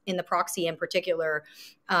specifics in the proxy in particular,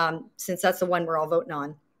 since that's the one we're all voting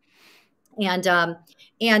on. And I'm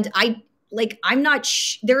not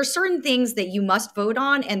there are certain things that you must vote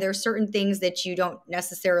on, and there are certain things that you don't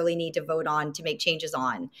necessarily need to vote on to make changes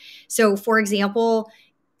on. So for example,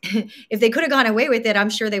 if they could have gone away with it, I'm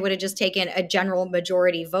sure they would have just taken a general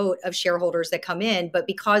majority vote of shareholders that come in. But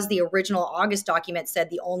because the original August document said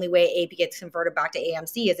the only way AP gets converted back to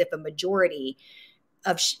AMC is if a majority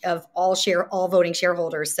of all voting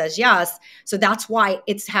shareholders says yes. So that's why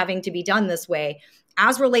it's having to be done this way.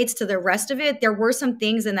 As relates to the rest of it, there were some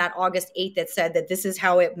things in that August 8th that said that this is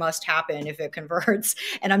how it must happen if it converts.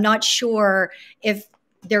 And I'm not sure if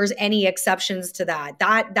there's any exceptions to that.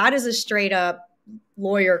 That is a straight up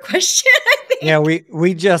lawyer question, I think. Yeah,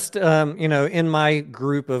 we just in my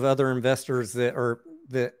group of other investors that are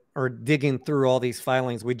digging through all these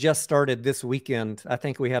filings, we just started this weekend. I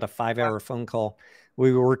think we had a 5-hour phone call.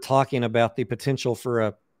 We were talking about the potential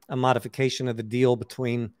for a modification of the deal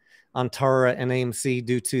between Antara and AMC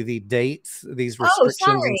due to the dates, these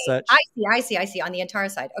restrictions and such. I see. On the Antara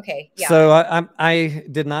side. Okay. Yeah. So I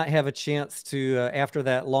did not have a chance to, after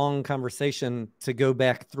that long conversation, to go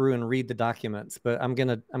back through and read the documents, but I'm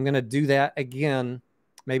going to do that again,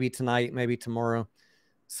 maybe tonight, maybe tomorrow,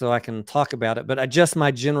 so I can talk about it. But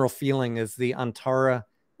my general feeling is the Antara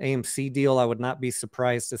AMC deal, I would not be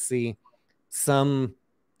surprised to see some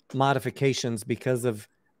modifications because of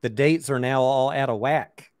the dates are now all out of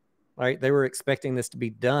whack. Right? They were expecting this to be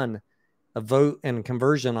done, a vote and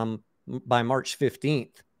conversion by March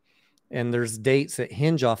 15th. And there's dates that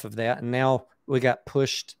hinge off of that. And now we got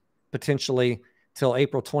pushed potentially till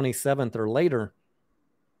April 27th or later.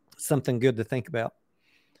 Something good to think about.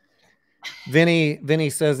 Vinny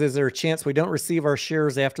says, is there a chance we don't receive our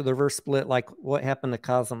shares after the reverse split like what happened to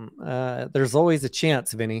Cosm? There's always a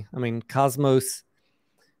chance, Vinny. I mean, Cosmos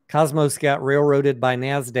got railroaded by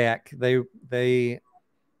NASDAQ.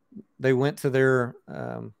 They went to their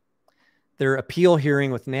appeal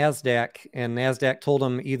hearing with NASDAQ, and NASDAQ told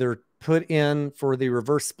them either put in for the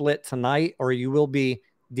reverse split tonight or you will be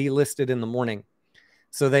delisted in the morning.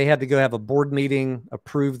 So they had to go have a board meeting,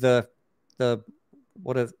 approve the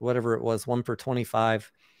whatever it was, 1 for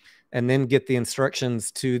 25, and then get the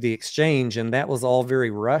instructions to the exchange. And that was all very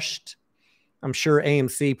rushed. I'm sure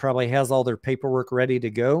AMC probably has all their paperwork ready to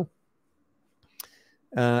go.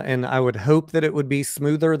 And I would hope that it would be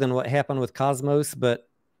smoother than what happened with Cosmos. But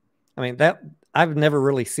I mean, I've never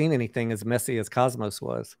really seen anything as messy as Cosmos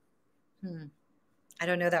was. I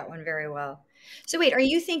don't know that one very well. So wait, are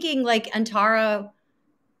you thinking like Antara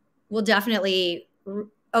will definitely.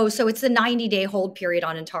 Oh, so it's the 90-day hold period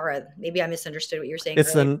on Antara. Maybe I misunderstood what you're saying.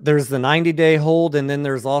 There's the 90-day hold, and then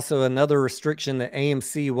there's also another restriction that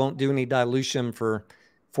AMC won't do any dilution for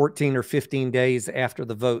 14 or 15 days after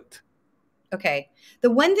the vote. Okay. The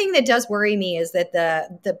one thing that does worry me is that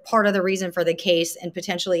the part of the reason for the case, and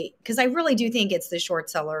potentially, because I really do think it's the short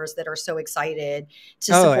sellers that are so excited to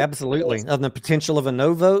support. Oh, absolutely. On the potential of a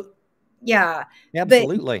no vote. Yeah.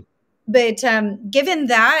 Absolutely. But given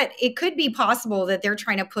that, it could be possible that they're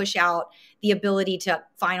trying to push out the ability to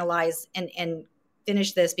finalize and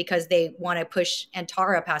finish this because they want to push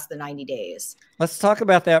Antara past the 90 days. Let's talk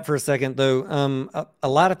about that for a second, though. A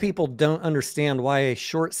lot of people don't understand why a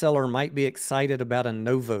short seller might be excited about a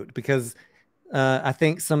no vote, because I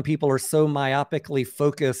think some people are so myopically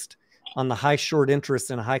focused on the high short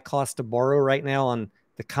interest and high cost to borrow right now on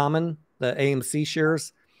the AMC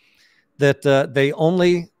shares, that they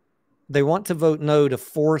want to vote no to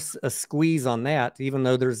force a squeeze on that, even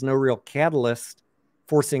though there's no real catalyst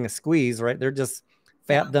forcing a squeeze, right? They're just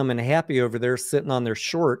fat, dumb, and happy over there sitting on their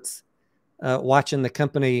shorts, watching the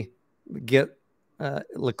company get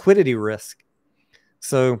liquidity risk.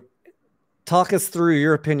 So talk us through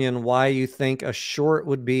your opinion, why you think a short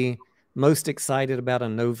would be most excited about a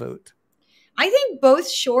no vote. I think both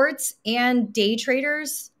shorts and day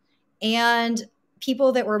traders and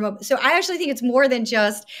people that were, so I actually think it's more than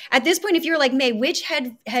just, at this point, if you're like, May, which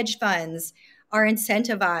hedge funds are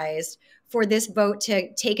incentivized for this vote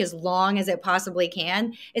to take as long as it possibly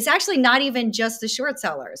can? It's actually not even just the short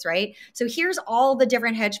sellers, right? So here's all the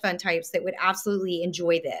different hedge fund types that would absolutely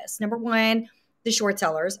enjoy this. Number one, the short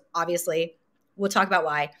sellers, obviously. We'll talk about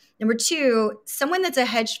why. Number two, someone that's a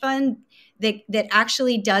hedge fund that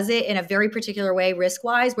actually does it in a very particular way,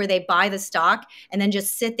 risk-wise, where they buy the stock and then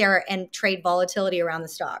just sit there and trade volatility around the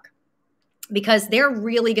stock, because they're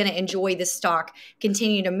really going to enjoy the stock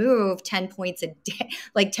continue to move 10 points a day,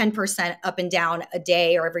 like 10% up and down a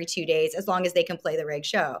day or every 2 days, as long as they can play the rig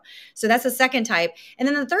show. So that's the second type. And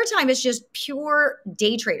then the third type is just pure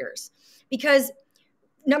day traders, because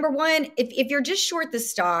number one, if you're just short the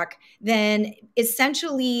stock, then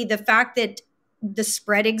essentially the fact that the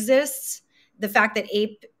spread exists, the fact that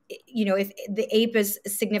APE, if the APE is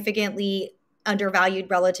significantly undervalued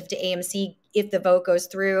relative to AMC, if the vote goes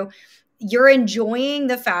through, you're enjoying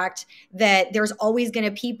the fact that there's always going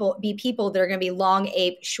to be people that are going to be long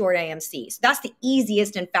APE, short AMC. So that's the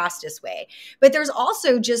easiest and fastest way. But there's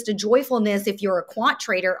also just a joyfulness if you're a quant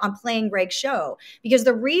trader on playing reg show, because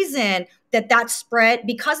the reason that spread,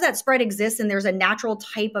 because that spread exists and there's a natural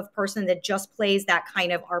type of person that just plays that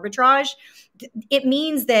kind of arbitrage, it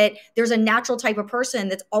means that there's a natural type of person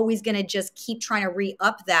that's always going to just keep trying to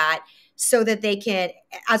re-up that, so that they can,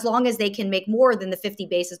 as long as they can make more than the 50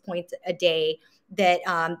 basis points a day that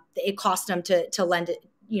it costs them to lend it,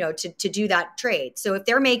 to do that trade. So if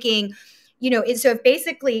they're making, so if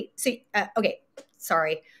basically,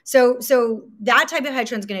 So that type of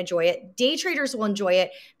hedge fund is going to enjoy it. Day traders will enjoy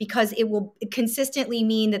it because it will consistently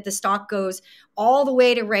mean that the stock goes all the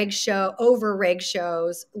way to over reg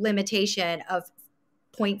show's limitation of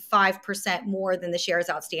 0.5% more than the shares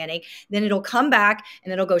outstanding. Then it'll come back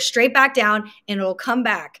and it'll go straight back down and it'll come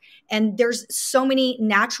back. And there's so many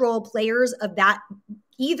natural players of that,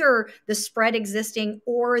 either the spread existing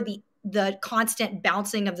or the constant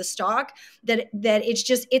bouncing of the stock, that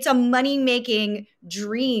it's a money-making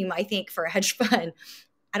dream, I think, for a hedge fund.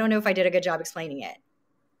 I don't know if I did a good job explaining it.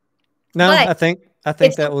 No, but I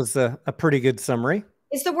think that was a pretty good summary.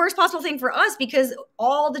 It's the worst possible thing for us, because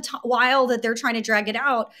all the while that they're trying to drag it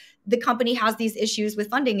out, the company has these issues with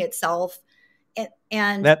funding itself.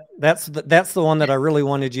 And that's the one that I really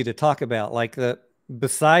wanted you to talk about. Like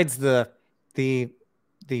besides the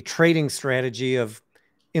trading strategy of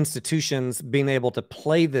institutions being able to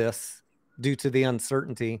play this due to the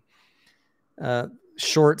uncertainty,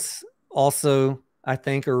 shorts also, I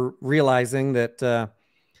think, are realizing that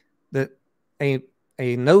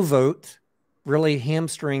a no vote really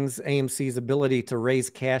hamstrings AMC's ability to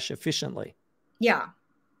raise cash efficiently. Yeah.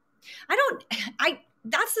 I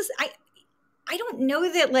don't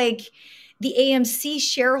know that like the AMC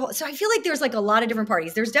shareholder. So I feel like there's like a lot of different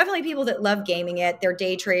parties. There's definitely people that love gaming it. They're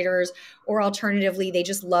day traders, or alternatively, they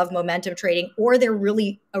just love momentum trading, or they're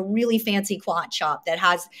a really fancy quant shop that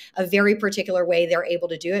has a very particular way they're able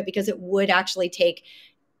to do it, because it would actually take,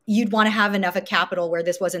 you'd want to have enough of capital where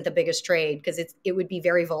this wasn't the biggest trade, because it would be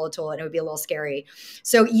very volatile and it would be a little scary.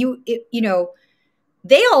 So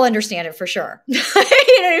they all understand it for sure. You know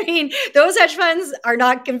what I mean? Those hedge funds are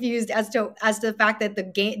not confused as to the fact that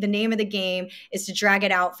the name of the game is to drag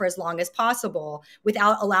it out for as long as possible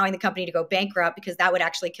without allowing the company to go bankrupt, because that would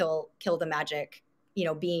actually kill the magic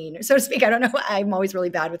being, so to speak. I don't know. I'm always really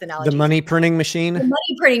bad with analogies. The money printing machine? The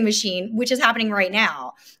money printing machine, which is happening right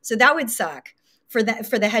now. So that would suck for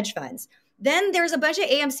the hedge funds. Then there's a bunch of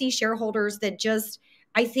AMC shareholders that just,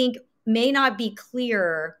 I think, may not be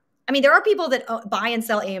clear. I mean, there are people that buy and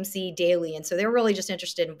sell AMC daily, and so they're really just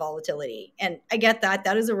interested in volatility. And I get that.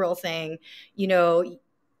 That is a real thing.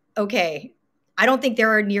 Okay, I don't think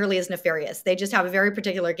they're nearly as nefarious. They just have a very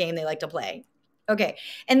particular game they like to play. Okay.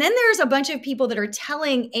 And then there's a bunch of people that are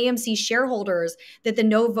telling AMC shareholders that the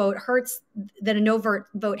no vote hurts, that a no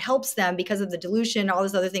vote helps them because of the dilution, all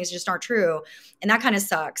those other things just aren't true. And that kind of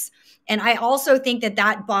sucks. And I also think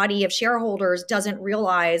that body of shareholders doesn't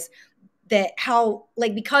realize that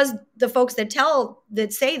because the folks that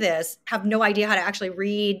say this have no idea how to actually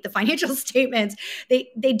read the financial statements,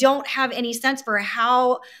 they don't have any sense for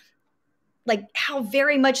how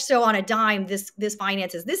very much so on a dime this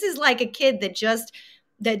finances. This is like a kid that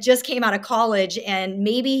just came out of college and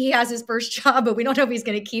maybe he has his first job, but we don't know if he's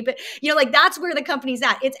going to keep it. That's where the company's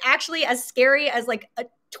at. It's actually as scary as like a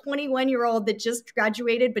 21-year-old that just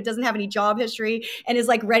graduated but doesn't have any job history and is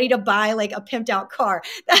like ready to buy like a pimped out car.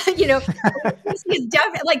 AMC is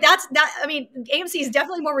AMC is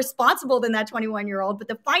definitely more responsible than that 21-year-old, but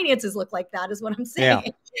the finances look like that is what I'm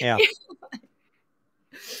saying. Yeah.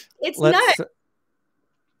 It's nuts.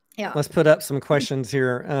 Yeah. Let's put up some questions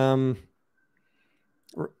here.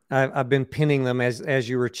 I've been pinning them as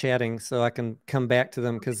you were chatting, so I can come back to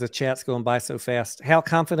them because the chat's going by so fast. How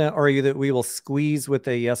confident are you that we will squeeze with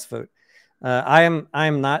a yes vote? I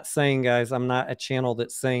am not saying, guys, I'm not a channel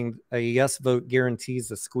that's saying a yes vote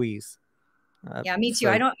guarantees a squeeze. Yeah, me too.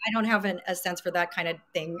 I don't have a sense for that kind of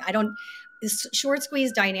thing. Short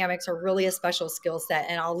squeeze dynamics are really a special skill set,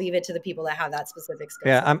 and I'll leave it to the people that have that specific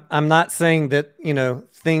skill set. Yeah, I'm not saying that,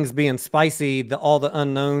 things being spicy, all the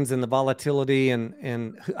unknowns and the volatility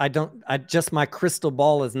and my crystal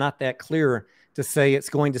ball is not that clear to say it's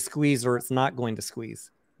going to squeeze or it's not going to squeeze.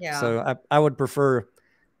 Yeah. So I would prefer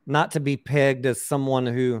not to be pegged as someone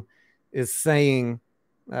who is saying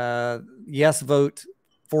yes vote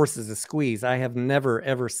forces a squeeze. I have never,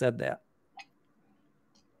 ever said that.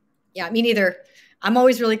 Yeah, me neither. I'm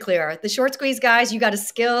always really clear. The short squeeze guys, you got a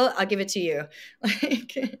skill, I'll give it to you.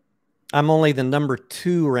 I'm only the number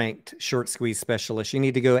 2 ranked short squeeze specialist. You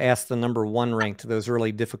need to go ask the number 1 ranked those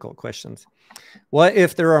really difficult questions. What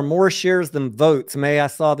if there are more shares than votes? I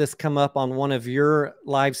saw this come up on one of your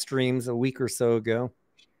live streams a week or so ago.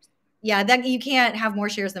 Yeah, that you can't have more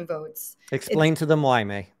shares than votes. Explain to them why,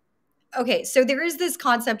 May. Okay, so there is this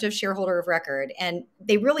concept of shareholder of record, and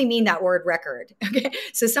they really mean that word record. Okay,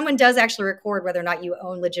 so someone does actually record whether or not you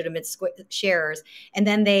own legitimate shares, and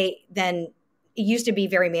then it used to be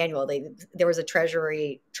very manual. There was a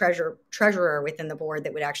treasurer within the board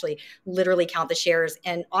that would actually literally count the shares,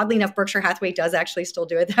 and oddly enough, Berkshire Hathaway does actually still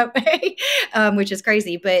do it that way, which is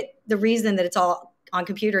crazy. But the reason that it's all on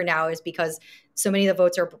computer now is because so many of the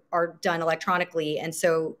votes are done electronically, and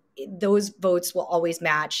so those votes will always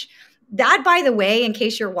match. That, by the way, in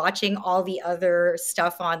case you're watching all the other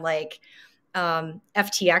stuff on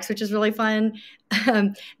FTX, which is really fun,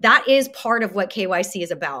 that is part of what KYC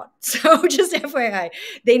is about. So just FYI,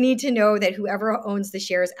 they need to know that whoever owns the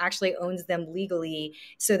shares actually owns them legally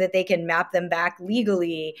so that they can map them back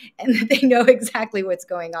legally and that they know exactly what's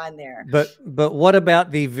going on there. But what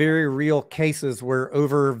about the very real cases where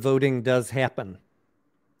overvoting does happen?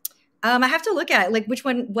 I have to look at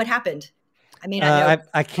it. What happened?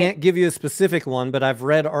 I can't give you a specific one, but I've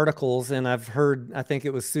read articles and I've heard, I think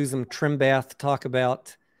it was Susan Trimbath talk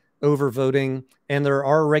about overvoting, and there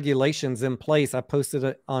are regulations in place. I posted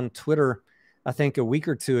it on Twitter, I think a week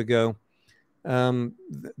or 2 ago. When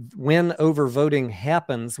overvoting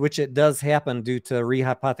happens, which it does happen due to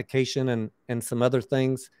rehypothecation and some other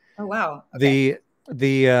things. Oh, wow. Okay.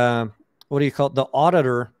 The what do you call it? The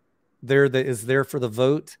auditor there that is there for the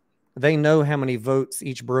vote. They know how many votes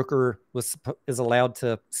each broker is allowed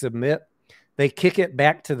to submit. They kick it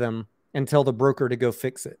back to them and tell the broker to go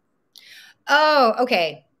fix it. Oh,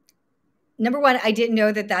 okay. Number 1, I didn't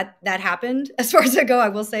know that happened. As far as I go, I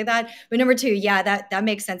will say that. But number 2, yeah, that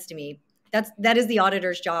makes sense to me. That is the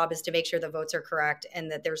auditor's job, is to make sure the votes are correct and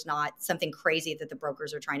that there's not something crazy that the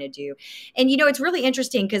brokers are trying to do. And it's really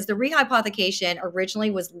interesting because the rehypothecation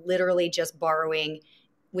originally was literally just borrowing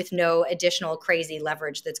with no additional crazy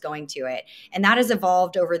leverage that's going to it. And that has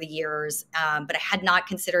evolved over the years, but I had not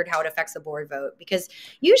considered how it affects the board vote, because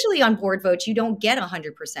usually on board votes, you don't get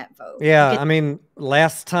 100% vote. Yeah,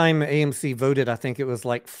 last time AMC voted, I think it was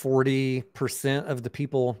like 40% of the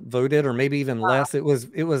people voted, or maybe even less. It was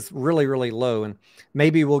really, really low, and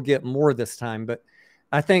maybe we'll get more this time. But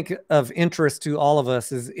I think of interest to all of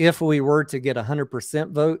us is if we were to get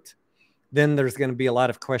 100% vote, then there's going to be a lot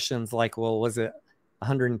of questions like, well, was it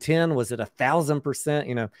 110? Was it 1,000%?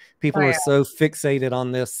 You know, people are so fixated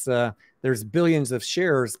on this. There's billions of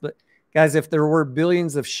shares, but guys, if there were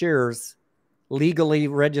billions of shares legally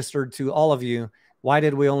registered to all of you, why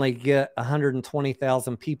did we only get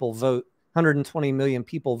 120,000 people vote, 120 million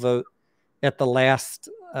people vote at the last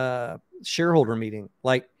shareholder meeting?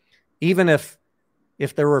 Like, even if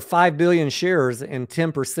there were 5 billion shares and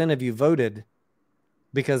 10% of you voted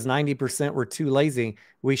because 90% were too lazy,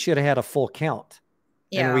 we should have had a full count.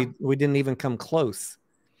 Yeah. And we didn't even come close.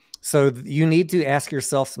 So you need to ask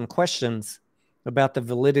yourself some questions about the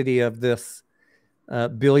validity of this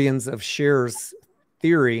billions of shares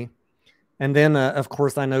theory. And then, of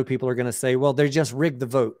course, I know people are going to say, well, they just rigged the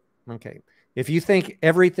vote. Okay. If you think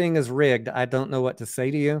everything is rigged, I don't know what to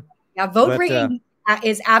say to you. Yeah, vote rigging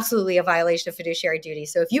is absolutely a violation of fiduciary duty.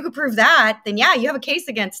 So if you could prove that, then yeah, you have a case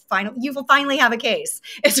against you will finally have a case.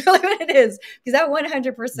 It's really what it is, because that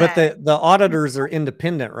 100%. But the auditors are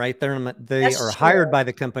independent, right? They are hired by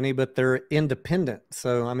the company, but they're independent.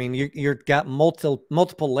 So I mean, you've got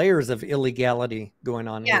multiple layers of illegality going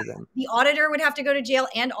on here. Then the auditor would have to go to jail,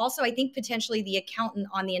 and also I think potentially the accountant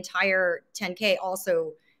on the entire 10K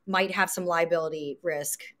also might have some liability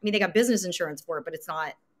risk. I mean, they got business insurance for it, but it's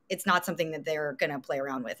not something that they're going to play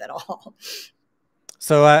around with at all.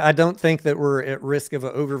 So I don't think that we're at risk of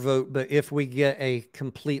an overvote, but if we get a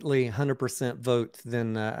completely 100% vote,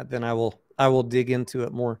 then I will dig into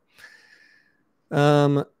it more.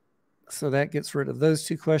 So that gets rid of those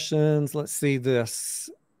two questions. Let's see this.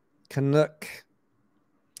 Canuck.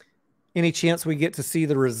 Any chance we get to see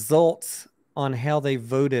the results on how they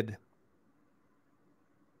voted?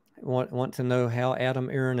 Want to know how Adam,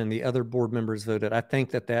 Aaron, and the other board members voted. I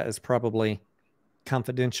think that is probably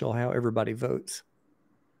confidential, how everybody votes.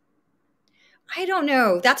 I don't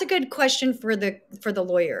know. That's a good question for the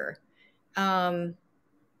lawyer. In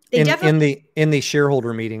the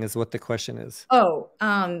shareholder meeting is what the question is. Oh,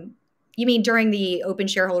 you mean during the open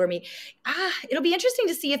shareholder meeting? It'll be interesting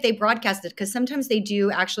to see if they broadcast it, because sometimes they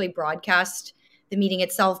do actually broadcast the meeting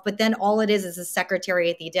itself, but then all it is the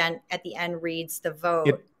secretary at the end reads the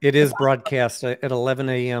vote. It is broadcast at 11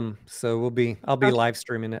 a.m. So I'll be live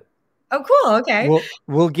streaming it. Oh, cool. Okay.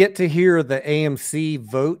 We'll get to hear the AMC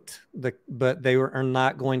vote, but they are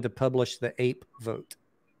not going to publish the APE vote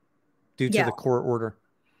due to the court order.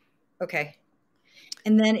 Okay.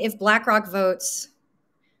 And then if BlackRock votes,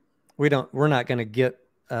 we're not going to get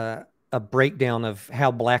a breakdown of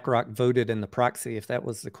how BlackRock voted in the proxy, if that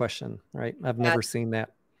was the question, right? I've never seen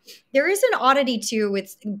that. There is an oddity too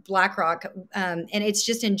with BlackRock, and it's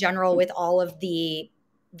just in general with all of the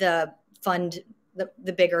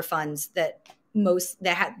bigger funds that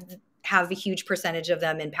have a huge percentage of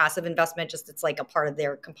them in passive investment. Just it's like a part of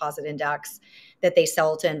their composite index that they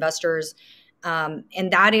sell to investors,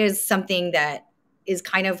 and that is something that is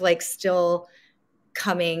kind of like still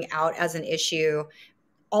coming out as an issue.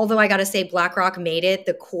 Although I got to say, BlackRock made it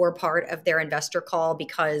the core part of their investor call,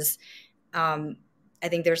 because I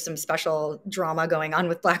think there's some special drama going on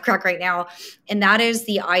with BlackRock right now. And that is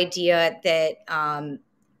the idea that,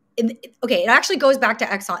 it actually goes back to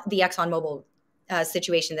the ExxonMobil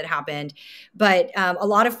situation that happened. But a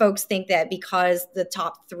lot of folks think that because the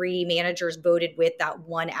top 3 managers voted with that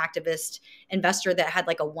one activist investor that had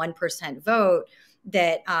like a 1% vote,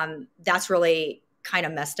 that that's really kind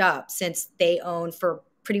of messed up, since they own, for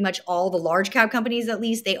pretty much all the large cap companies, at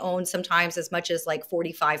least, they own sometimes as much as like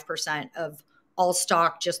 45% of all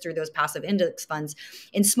stock just through those passive index funds.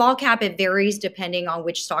 In small cap, it varies depending on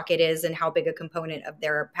which stock it is and how big a component of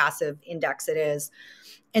their passive index it is.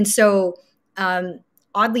 And so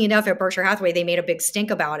oddly enough, at Berkshire Hathaway, they made a big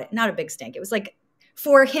stink about it. Not a big stink. It was like,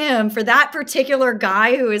 for that particular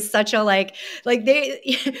guy who is such a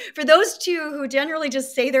for those two who generally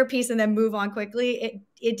just say their piece and then move on quickly,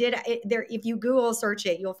 if you Google search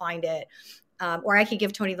it, you'll find it. Or I could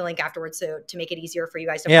give Tony the link afterwards to make it easier for you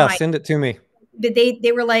guys to find. Yeah, send it to me. But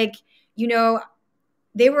they were like,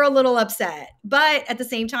 they were a little upset, but at the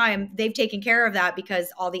same time, they've taken care of that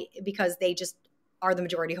because they just are the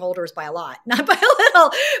majority holders by a lot, not by a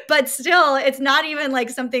little, but still, it's not even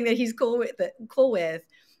like something that he's cool with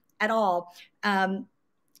at all.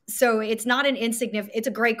 So it's not an insignificant, it's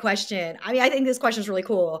a great question. I mean, I think this question is really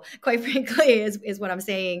cool, quite frankly, is what I'm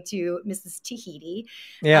saying to Mrs. Tahiti.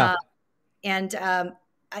 Yeah.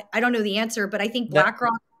 I don't know the answer, but I think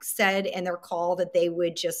BlackRock said in their call that they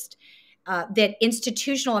would just, that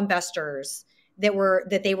institutional investors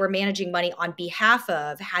that they were managing money on behalf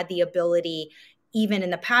of had the ability, even in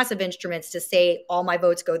the passive instruments, to say all my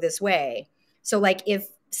votes go this way. So like if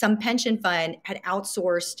some pension fund had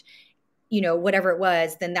outsourced, whatever it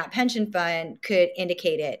was, then that pension fund could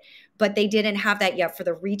indicate it. But they didn't have that yet for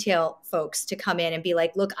the retail folks to come in and be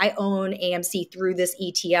like, look, I own AMC through this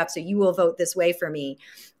ETF, so you will vote this way for me.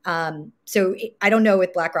 So I don't know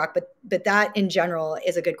with BlackRock, but that in general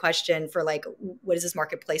is a good question for like, what is this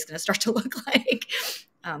marketplace going to start to look like?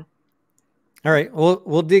 All right,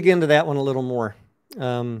 we'll dig into that one a little more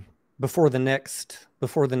before the next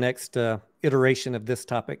iteration of this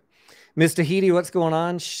topic. Ms. Tahiti, what's going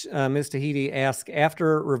on? Ms. Tahiti asks,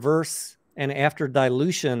 after reverse and after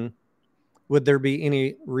dilution, would there be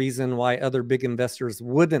any reason why other big investors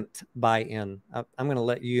wouldn't buy in? I'm going to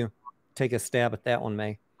let you take a stab at that one,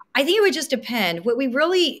 May. I think it would just depend. What we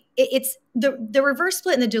really, it's the reverse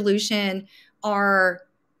split and the dilution are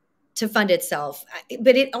to fund itself,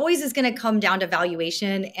 but it always is going to come down to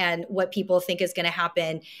valuation and what people think is going to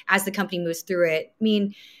happen as the company moves through it. I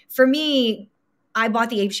mean, for me, I bought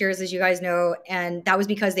the Ape shares, as you guys know, and that was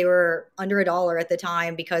because they were under $1 at the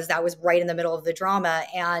time, because that was right in the middle of the drama,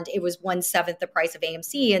 and it was 1/7 the price of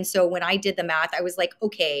AMC. And so when I did the math, I was like,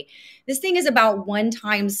 okay, this thing is about 1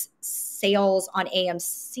 times sales on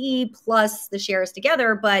AMC plus the shares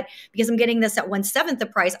together, but because I'm getting this at 1/7 the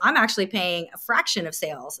price, I'm actually paying a fraction of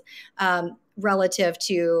sales relative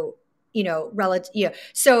to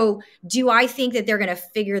So do I think that they're going to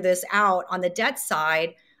figure this out on the debt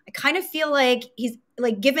side? I kind of feel like he's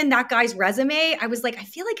like, given that guy's resume, I was like, I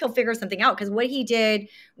feel like he'll figure something out, because what he did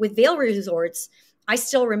with Vail Resorts, I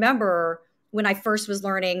still remember when I first was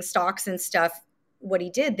learning stocks and stuff, what he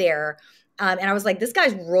did there. And I was like, this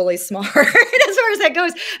guy's really smart as far as that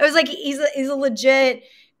goes. I was like, he's a legit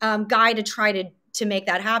guy to try to make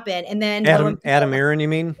that happen. And then Adam Aaron, you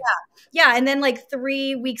mean? Yeah. And then like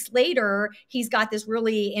 3 weeks later, he's got this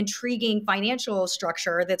really intriguing financial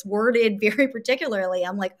structure that's worded very particularly.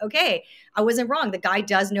 I'm like, okay, I wasn't wrong. The guy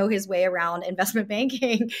does know his way around investment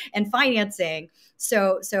banking and financing.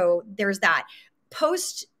 So there's that.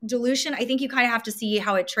 Post dilution, I think you kind of have to see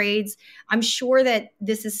how it trades. I'm sure that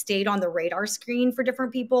this has stayed on the radar screen for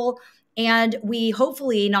different people. And we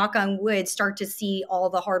hopefully, knock on wood, start to see all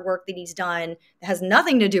the hard work that he's done that has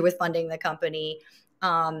nothing to do with funding the company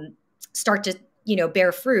start to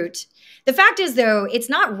bear fruit. The fact is, though, it's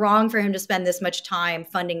not wrong for him to spend this much time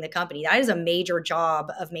funding the company. That is a major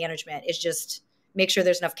job of management, is just make sure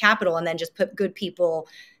there's enough capital and then just put good people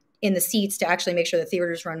in the seats to actually make sure the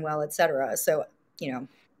theaters run well, et cetera. So,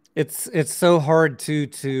 it's so hard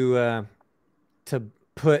to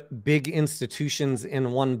put big institutions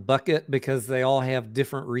in one bucket, because they all have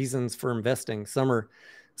different reasons for investing. Some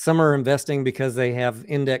are investing because they have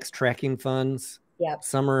index tracking funds. Yep.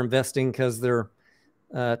 Some are investing because they're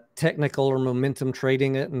technical or momentum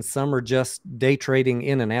trading it, and some are just day trading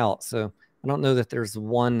in and out. So I don't know that there's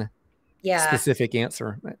one specific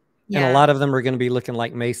answer. And a lot of them are going to be looking,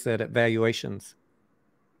 like May said, at valuations.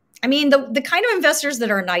 I mean, the kind of investors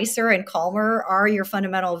that are nicer and calmer are your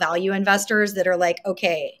fundamental value investors that are like,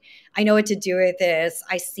 okay, I know what to do with this.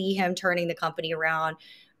 I see him turning the company around.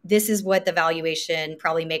 This is what the valuation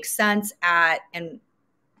probably makes sense at, and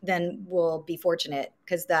then we'll be fortunate,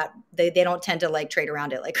 because that they don't tend to like trade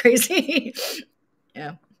around it like crazy.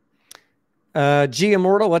 Yeah. G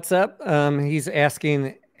Immortal, what's up? He's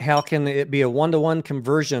asking, how can it be a 1-to-1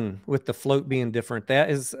 conversion with the float being different? That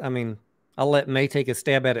is, I mean, I'll let May take a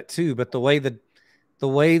stab at it too, but the way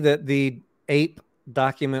that the APE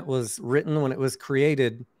document was written when it was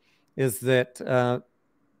created is that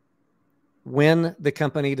when the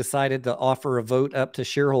company decided to offer a vote up to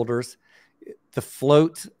shareholders, the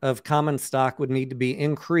float of common stock would need to be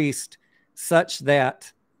increased such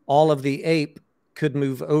that all of the APE could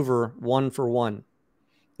move over 1-for-1.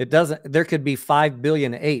 There could be 5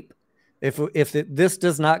 billion APE. If this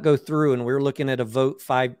does not go through, and we're looking at a vote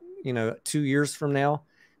 2 years from now,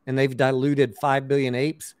 and they've diluted 5 billion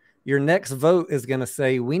apes, your next vote is going to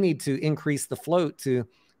say, we need to increase the float to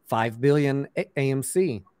 5 billion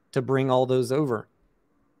AMC to bring all those over.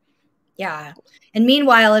 Yeah. And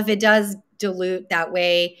meanwhile, if it does dilute that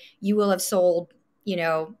way, you will have sold,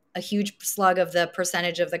 a huge slug of the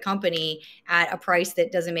percentage of the company at a price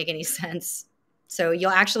that doesn't make any sense. So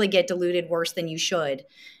you'll actually get diluted worse than you should.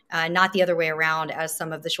 Not the other way around, as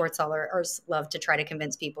some of the short sellers love to try to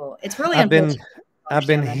convince people. It's really I've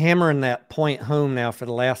been hammering that point home now for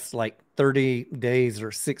the last 30 days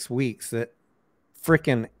or 6 weeks, that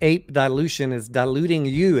freaking APE dilution is diluting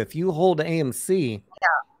you. If you hold AMC,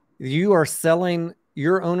 you are selling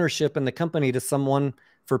your ownership in the company to someone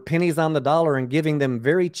for pennies on the dollar and giving them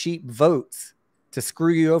very cheap votes to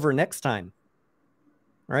screw you over next time.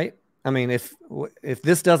 Right? I mean, if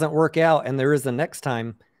this doesn't work out and there is a next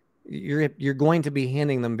time, you're going to be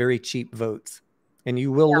handing them very cheap votes, and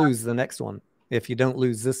you will lose the next one if you don't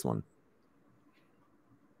lose this one.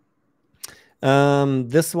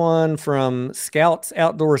 This one from Scouts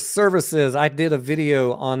Outdoor Services. I did a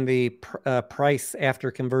video on the price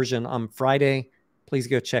after conversion on Friday. Please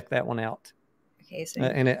go check that one out. Okay, so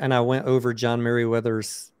and I went over John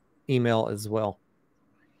Merriweather's email as well.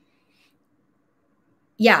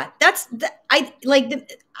 Yeah,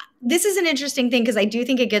 this is an interesting thing because I do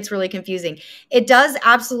think it gets really confusing. It does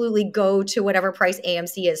absolutely go to whatever price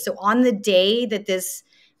AMC is. So on the day that this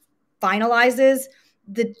finalizes,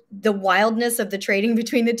 the wildness of the trading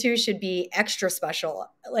between the two should be extra special,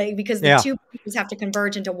 like because the two prices have to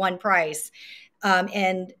converge into one price,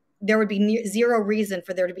 and there would be zero reason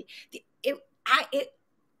for there to be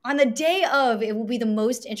on the day of. It will be the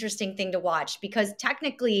most interesting thing to watch because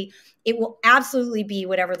technically it will absolutely be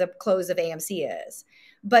whatever the close of AMC is.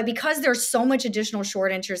 But because there's so much additional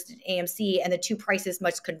short interest in AMC and the two prices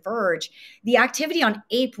must converge, the activity on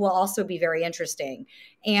APE will also be very interesting.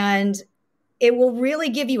 And it will really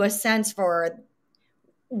give you a sense for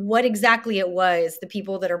what exactly it was the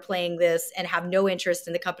people that are playing this and have no interest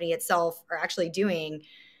in the company itself are actually doing.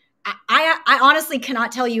 I honestly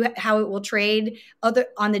cannot tell you how it will trade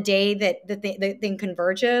on the day that the thing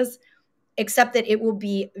converges, except that it will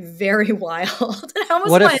be very wild.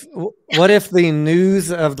 What if the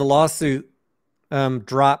news of the lawsuit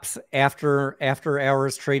drops after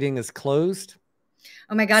hours trading is closed?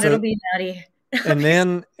 Oh my God, it'll be nutty. and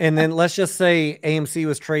then let's just say AMC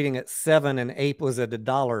was trading at $7 and APE was at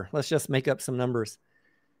 $1. Let's just make up some numbers.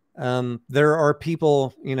 There are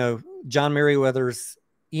people, John Merriweather's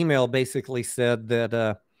email basically said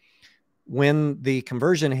that when the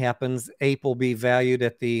conversion happens, APE will be valued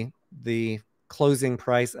at the closing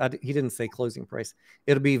price. He didn't say closing price.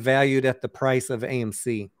 It'll be valued at the price of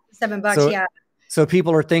AMC. $7, yeah. So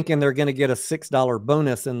people are thinking they're going to get a $6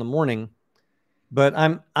 bonus in the morning. But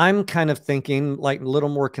I'm kind of thinking like a little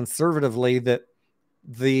more conservatively that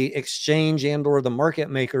the exchange and or the market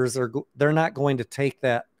makers they're not going to take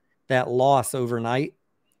that loss overnight,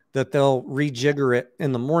 that they'll rejigger it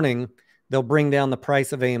in the morning. They'll bring down the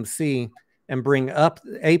price of AMC and bring up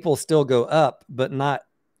APE will still go up, but not,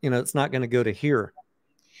 it's not going to go to here.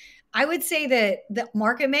 I would say that the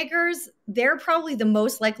market makers, they're probably the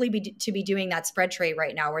most likely to be doing that spread trade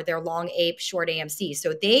right now where they're long APE, short AMC.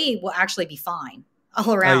 So they will actually be fine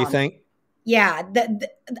all around. Oh, you think? Yeah.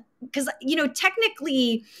 Because,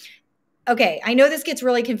 technically, okay, I know this gets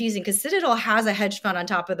really confusing because Citadel has a hedge fund on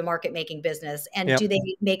top of the market making business. And do they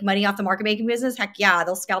make money off the market making business? Heck yeah,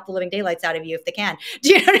 they'll scalp the living daylights out of you if they can.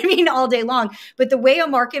 Do you know what I mean? All day long. But the way a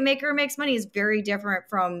market maker makes money is very different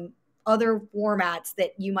from other formats that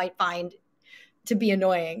you might find to be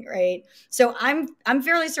annoying, right? So I'm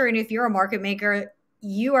fairly certain if you're a market maker,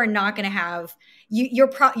 you are not going to have you're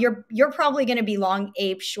probably going to be long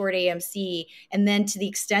APE, short AMC, and then to the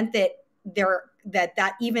extent that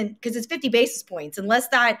that even because it's 50 basis points, unless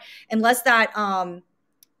that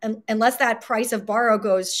price of borrow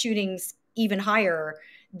goes shooting even higher,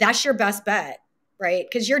 that's your best bet, right?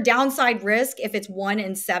 Because your downside risk, if it's 1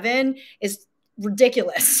 and 7, is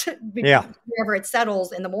ridiculous. Wherever it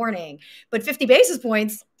settles in the morning. But 50 basis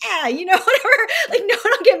points, whatever. Like, no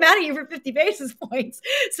one will get mad at you for 50 basis points.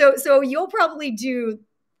 So you'll probably do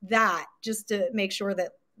that just to make sure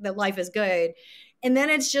that life is good. And then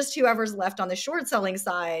it's just whoever's left on the short selling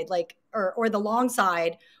side, like, or the long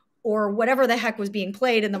side, or whatever the heck was being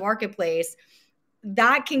played in the marketplace.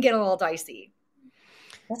 That can get a little dicey.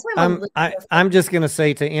 That's why I'm just going to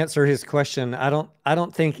say, to answer his question, I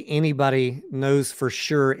don't think anybody knows for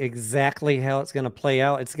sure exactly how it's going to play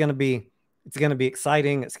out. It's going to be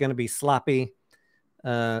exciting. It's going to be sloppy.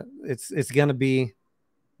 It's going to be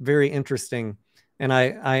very interesting. And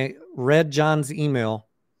I read John's email,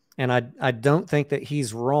 and I don't think that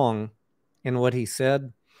he's wrong in what he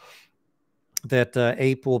said, that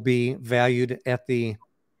APE will be valued at the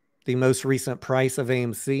most recent price of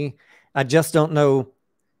AMC. I just don't know.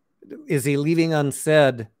 Is he leaving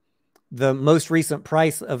unsaid the most recent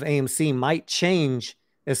price of AMC might change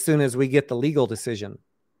as soon as we get the legal decision?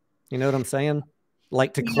 You know what I'm saying?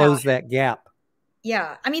 Like, to close that gap.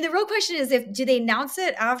 Yeah. I mean, the real question is, do they announce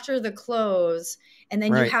it after the close and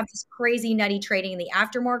then you have this crazy nutty trading in the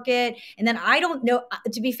aftermarket? And then I don't know,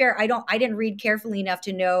 to be fair, I didn't read carefully enough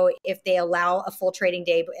to know if they allow a full trading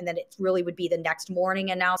day and then it really would be the next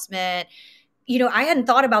morning announcement. I hadn't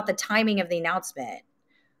thought about the timing of the announcement.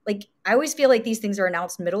 Like, I always feel like these things are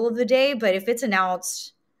announced middle of the day, but if it's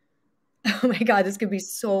announced Oh my God, this could be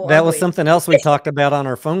so That was ugly. something else we talked about on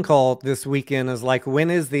our phone call this weekend, is like,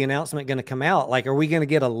 when is the announcement going to come out? Like, are we going to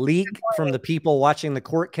get a leak from the people watching the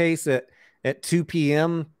court case at 2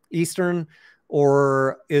 p.m. Eastern?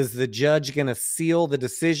 Or is the judge going to seal the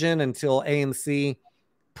decision until AMC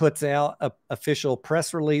puts out an official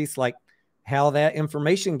press release? Like, how that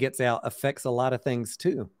information gets out affects a lot of things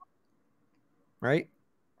too. Right?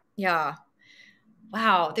 Yeah.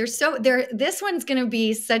 Wow, this one's going to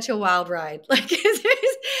be such a wild ride. Like,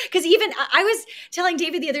 because even I was telling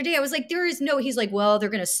David the other day, I was like, he's like, well, they're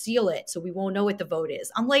going to seal it, so we won't know what the vote is.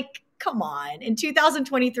 I'm like, come on, in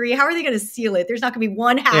 2023, how are they going to seal it? There's not going to be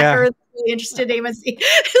one hacker that's really interested in AMC.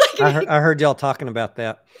 Like, I heard y'all talking about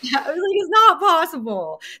that. I was like, it's not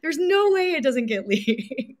possible. There's no way it doesn't get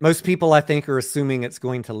leaked. Most people, I think, are assuming it's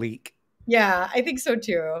going to leak. Yeah, I think so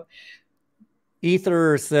too.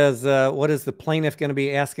 Ether says, what is the plaintiff going to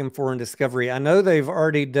be asking for in discovery? I know they've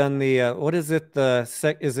already done the, what is it?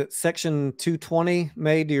 Is it section 220,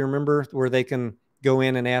 May? Do you remember, where they can go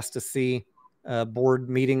in and ask to see board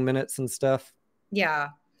meeting minutes and stuff? Yeah.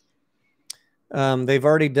 They've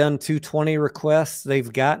already done 220 requests.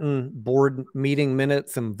 They've gotten board meeting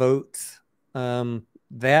minutes and votes.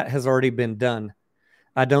 That has already been done.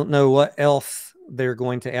 I don't know what else they're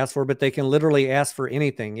going to ask for, but they can literally ask for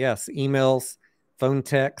anything. Yes, emails, phone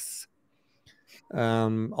texts,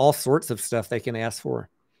 all sorts of stuff they can ask for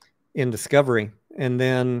in discovery, and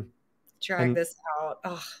then drag this out.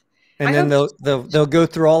 Ugh. And then they'll go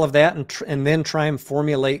through all of that and then try and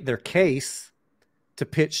formulate their case to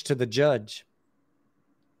pitch to the judge.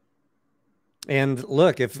 And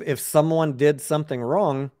look, if someone did something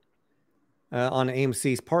wrong on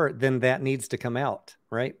AMC's part, then that needs to come out,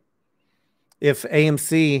 right? If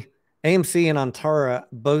AMC and Antara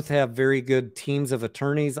both have very good teams of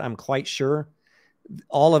attorneys, I'm quite sure.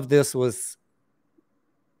 All of this was,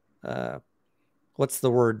 what's the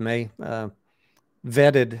word, May?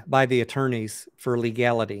 Vetted by the attorneys for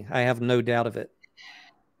legality. I have no doubt of it.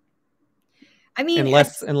 I mean,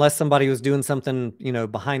 unless somebody was doing something,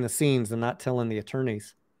 behind the scenes and not telling the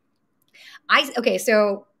attorneys. Okay,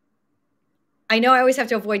 so I know I always have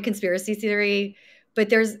to avoid conspiracy theory, but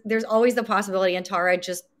there's always the possibility Antara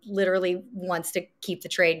just literally wants to keep the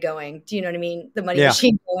trade going. Do you know what I mean? The money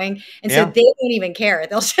machine going. And so they don't even care.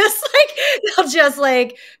 They'll just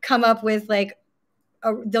come up with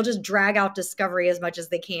they'll just drag out discovery as much as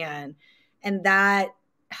they can. And that,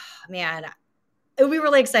 man, it would be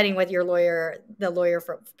really exciting with your lawyer, the lawyer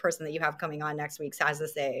person that you have coming on next week has to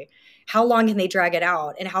say, how long can they drag it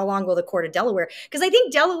out? And how long will the court of Delaware? Because I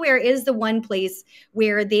think Delaware is the one place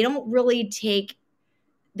where they don't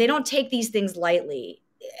take these things lightly.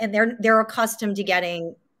 And they're accustomed to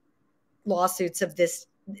getting lawsuits of this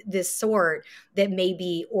sort that may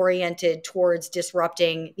be oriented towards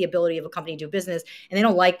disrupting the ability of a company to do business. And they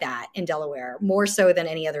don't like that in Delaware, more so than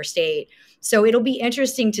any other state. So it'll be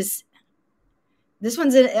interesting to, this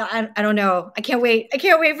one's, I don't know. I can't wait. I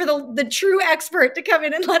can't wait for the true expert to come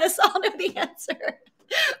in and let us all know the answer.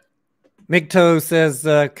 Migto says,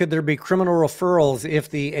 could there be criminal referrals if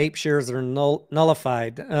the ape shares are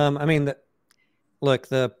nullified? I mean, look,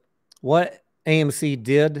 what AMC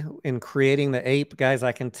did in creating the ape, guys,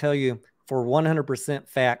 I can tell you for 100%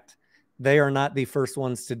 fact, they are not the first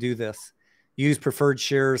ones to do this. Use preferred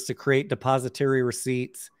shares to create depository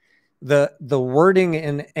receipts. The wording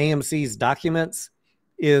in AMC's documents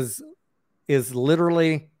is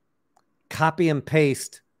literally copy and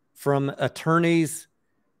paste from attorneys'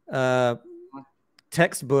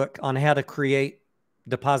 textbook on how to create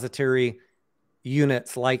depository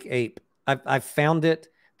units like ape. I've found it,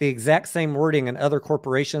 the exact same wording in other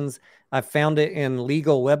corporations. I've found it in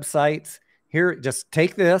legal websites. Here, just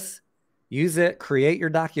take this, use it, create your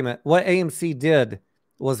document. What AMC did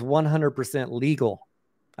was 100% legal.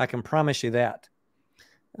 I can promise you that.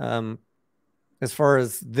 As far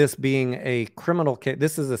as this being a criminal case,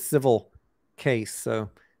 this is a civil case, so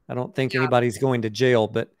I don't think anybody's going to jail,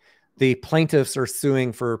 but the plaintiffs are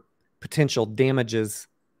suing for potential damages,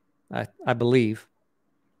 I believe.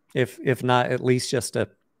 If not, at least just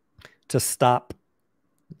to stop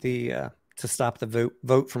the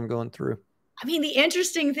vote from going through. I mean, the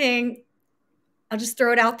interesting thing, I'll just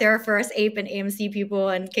throw it out there for us ape and AMC people,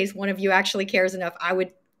 in case one of you actually cares enough. I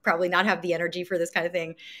would probably not have the energy for this kind of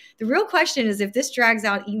thing. The real question is, if this drags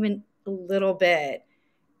out even a little bit,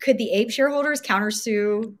 could the ape shareholders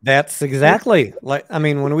countersue? That's exactly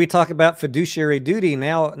when we talk about fiduciary duty,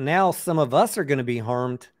 now some of us are going to be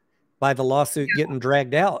harmed by the lawsuit getting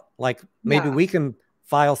dragged out. Maybe we can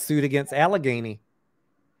file suit against Allegheny.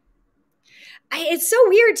 It's so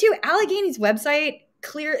weird too. Allegheny's website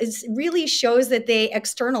clear, it really shows that they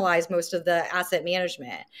externalize most of the asset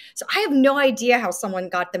management. So I have no idea how someone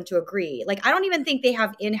got them to agree. Like, I don't even think they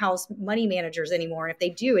have in-house money managers anymore. And if they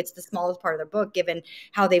do, it's the smallest part of the book, given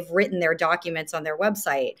how they've written their documents on their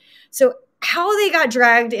website. So how they got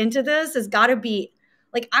dragged into this has got to be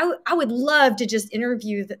like, I would love to just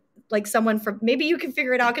interview like someone from, maybe you can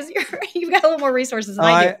figure it out because you've got a little more resources than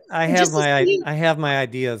I do. I have my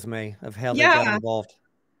ideas, May, of how they got involved.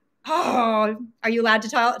 Oh, are you allowed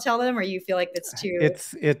to tell them, or you feel like that's too?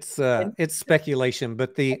 It's speculation,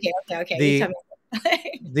 but okay.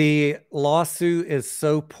 The lawsuit is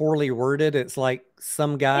so poorly worded. It's like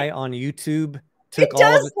some guy on YouTube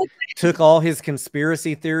took all his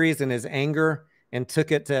conspiracy theories and his anger and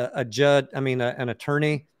took it to a judge. I mean, an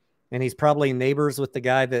attorney, and he's probably neighbors with the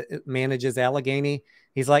guy that manages Allegheny.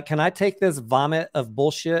 He's like, "Can I take this vomit of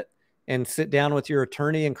bullshit and sit down with your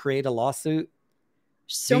attorney and create a lawsuit?"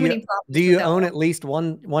 Many problems. Do you own at least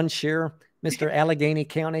one share, Mr. Allegheny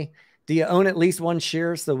County? Do you own at least one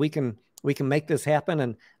share so we can make this happen?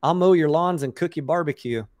 And I'll mow your lawns and cook you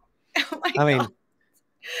barbecue. Oh my God.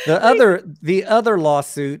 The other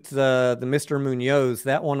lawsuit, the Mr. Munoz,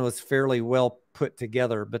 that one was fairly well put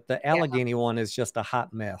together, but the Allegheny one is just a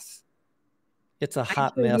hot mess. It's a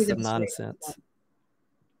hot mess of nonsense.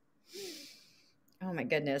 Oh my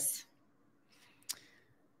goodness.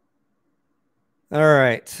 All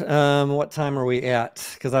right. What time are we at?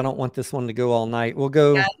 Because I don't want this one to go all night. We'll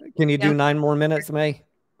go. Yeah. Can you do 9 more minutes, May?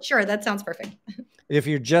 Sure. That sounds perfect. If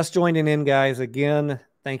you're just joining in, guys, again,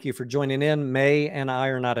 thank you for joining in. May and I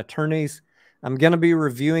are not attorneys. I'm going to be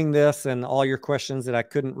reviewing this and all your questions that I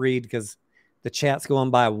couldn't read because the chat's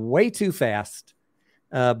going by way too fast.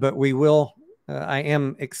 But we will, I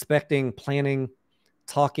am planning,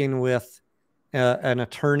 talking with an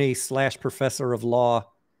attorney / professor of law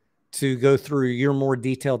to go through your more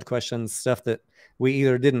detailed questions, stuff that we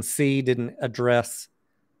either didn't see, didn't address,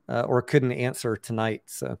 or couldn't answer tonight.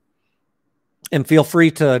 So, and feel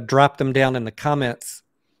free to drop them down in the comments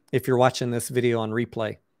if you're watching this video on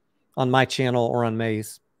replay on my channel or on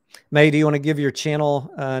May's. May, do you want to give your channel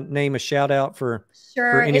name a shout out for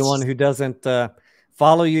anyone who doesn't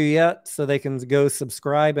follow you yet, so they can go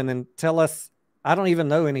subscribe? And then tell us, I don't even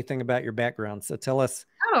know anything about your background, so tell us,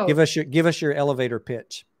 give us your elevator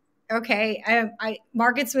pitch. Okay.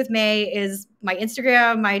 Markets with May is my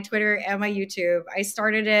Instagram, my Twitter, and my YouTube. I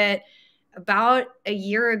started it about a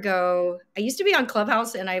year ago. I used to be on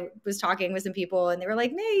Clubhouse, and I was talking with some people, and they were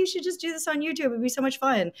like, May, you should just do this on YouTube. It'd be so much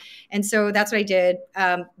fun. And so that's what I did.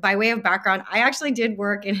 By way of background, I actually did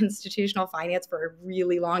work in institutional finance for a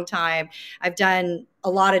really long time. I've done a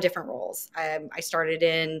lot of different roles. I started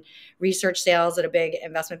in research sales at a big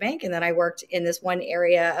investment bank, and then I worked in this one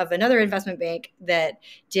area of another investment bank that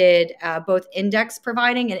did both index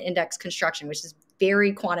providing and index construction, which is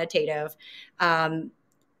very quantitative.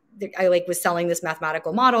 I was selling this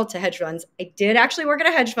mathematical model to hedge funds. I did actually work at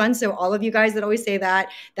a hedge fund. So all of you guys that always say that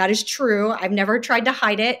is true. I've never tried to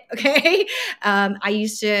hide it. Okay. I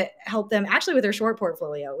used to help them actually with their short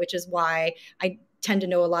portfolio, which is why I tend to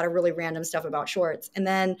know a lot of really random stuff about shorts. And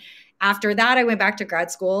then after that, I went back to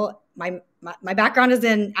grad school. My background is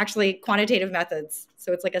in actually quantitative methods.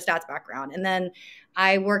 So it's like a stats background. And then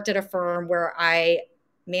I worked at a firm where I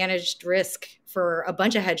managed risk for a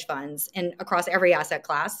bunch of hedge funds and across every asset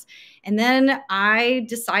class. And then I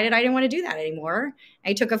decided I didn't want to do that anymore.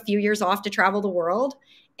 I took a few years off to travel the world.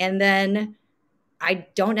 And then I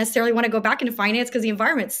don't necessarily want to go back into finance because the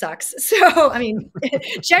environment sucks. So, I mean,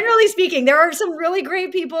 generally speaking, there are some really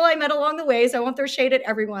great people I met along the way. So I won't throw shade at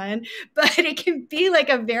everyone, but it can be like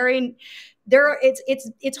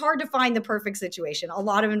it's hard to find the perfect situation. A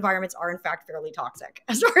lot of environments are in fact fairly toxic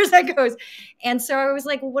as far as that goes. And so I was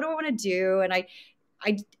like, well, what do I want to do? And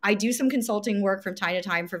I do some consulting work from time to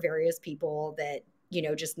time for various people that,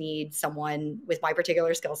 just need someone with my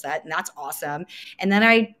particular skill set. And that's awesome. And then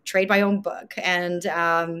I trade my own book and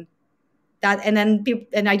I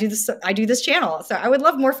do this channel. So I would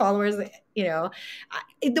love more followers. The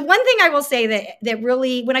one thing I will say that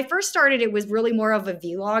really, when I first started, it was really more of a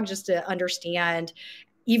vlog just to understand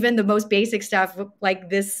even the most basic stuff like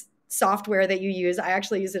this software that you use. I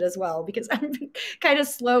actually use it as well because I'm kind of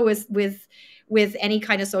slow with any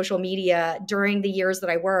kind of social media. During the years that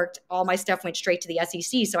I worked, all my stuff went straight to the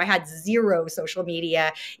SEC. So I had zero social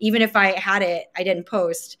media. Even if I had it, I didn't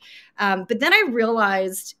post. But then I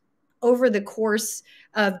realized over the course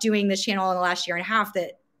of doing this channel in the last year and a half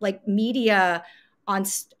that like media on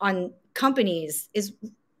companies is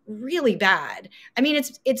really bad. I mean,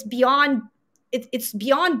 it's beyond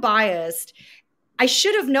biased. I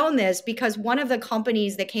should have known this because one of the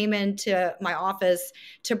companies that came into my office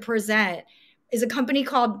to present is a company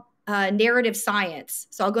called Narrative Science.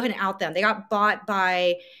 So I'll go ahead and out them. They got bought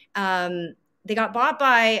by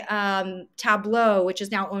Tableau, which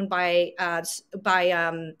is now owned by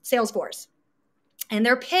Salesforce. And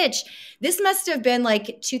their pitch, this must have been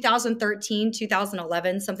like 2013,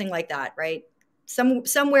 2011, something like that, right?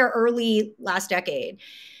 Somewhere early last decade.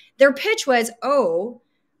 Their pitch was, oh,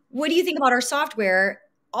 what do you think about our software?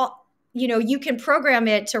 You can program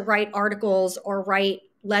it to write articles or write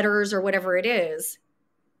letters or whatever it is.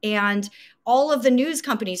 And all of the news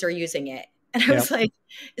companies are using it. And I was like,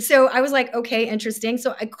 okay, interesting.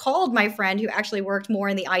 So I called my friend who actually worked more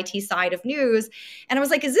in the IT side of news. And I was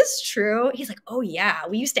like, is this true? He's like, oh yeah,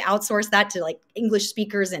 we used to outsource that to like English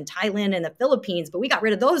speakers in Thailand and the Philippines, but we got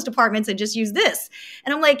rid of those departments and just use this.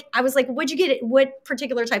 And I was like, what'd you get? What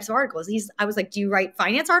particular types of articles? I was like, do you write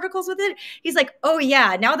finance articles with it? He's like, oh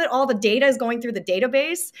yeah, now that all the data is going through the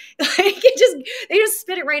database, they just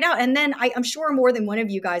spit it right out. And then I'm sure more than one of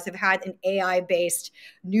you guys have had an AI-based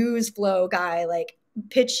news flow guy like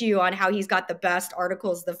pitch you on how he's got the best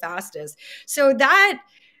articles the fastest. So that,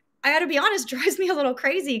 I got to be honest, drives me a little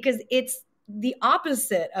crazy because it's the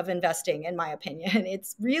opposite of investing, in my opinion.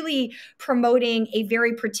 It's really promoting a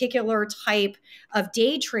very particular type of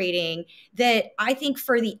day trading that I think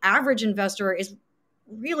for the average investor is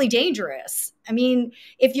really dangerous. I mean,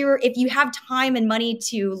 if you have time and money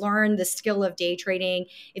to learn the skill of day trading,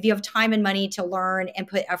 if you have time and money to learn and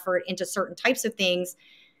put effort into certain types of things,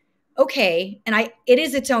 okay. And it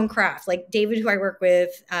is its own craft. Like David, who I work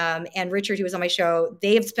with, and Richard, who was on my show,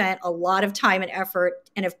 they have spent a lot of time and effort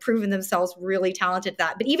and have proven themselves really talented at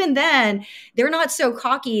that. But even then, they're not so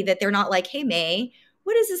cocky that they're not like, hey, May,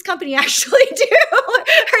 what does this company actually do? Or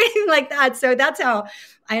anything like that. So that's how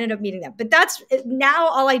I ended up meeting them. But that's now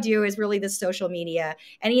all I do is really the social media.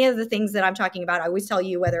 Any of the things that I'm talking about, I always tell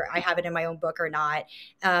you whether I have it in my own book or not.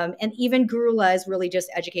 And even Gurula is really just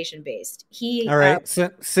education based. All right.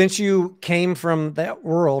 Since you came from that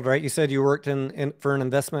world, right? You said you worked for an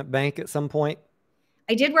investment bank at some point.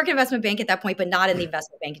 I did work in investment bank at that point, but not in the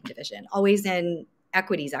investment banking division. Always in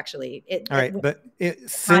equities, actually. All right, but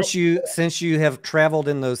since you have traveled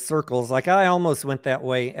in those circles, like I almost went that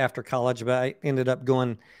way after college, but I ended up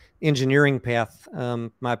going engineering path.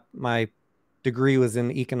 My degree was in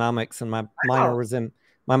economics, and my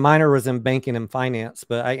minor was in banking and finance.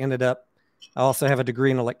 But I also have a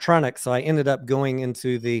degree in electronics, so I ended up going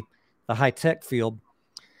into the high tech field.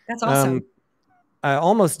 That's awesome. I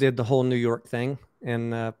almost did the whole New York thing,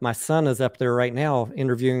 and my son is up there right now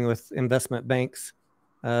interviewing with investment banks.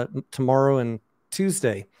 Tomorrow and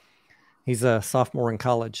Tuesday. He's a sophomore in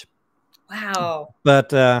college. Wow.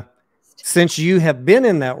 But since you have been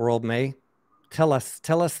in that world, May, tell us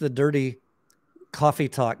the dirty coffee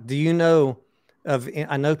talk. Do you know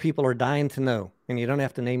I know people are dying to know, and you don't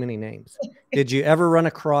have to name any names. Did you ever run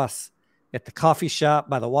across at the coffee shop,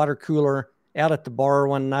 by the water cooler, out at the bar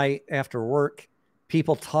one night after work,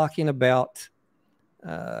 people talking about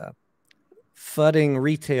fudding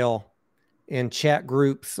retail in chat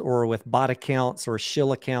groups or with bot accounts or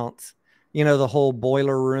shill accounts, the whole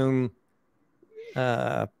boiler room,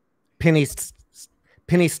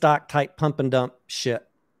 penny stock type pump and dump shit.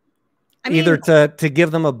 Either to give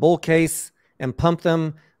them a bull case and pump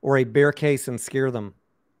them, or a bear case and scare them.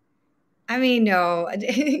 I mean, no,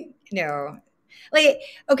 no. Like,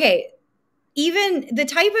 okay, even the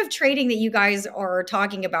type of trading that you guys are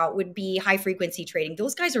talking about would be high frequency trading.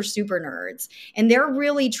 Those guys are super nerds, and they're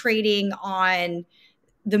really trading on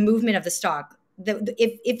the movement of the stock.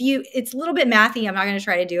 It's a little bit mathy. I'm not going to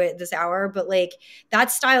try to do it this hour, but like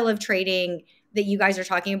that style of trading that you guys are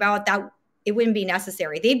talking about, that it wouldn't be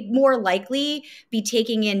necessary. They'd more likely be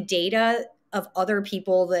taking in data of other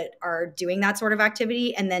people that are doing that sort of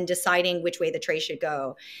activity and then deciding which way the trade should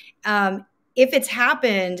go. If it's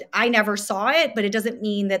happened, I never saw it, but it doesn't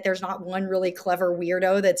mean that there's not one really clever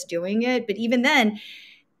weirdo that's doing it. But even then,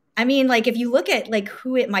 I mean, like if you look at like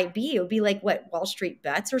who it might be, it would be like what, Wall Street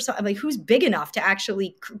Bets or something. Like who's big enough to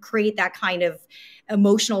actually create that kind of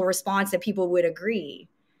emotional response that people would agree?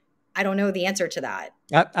 I don't know the answer to that.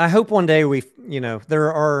 I hope one day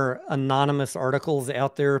there are anonymous articles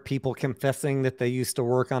out there, people confessing that they used to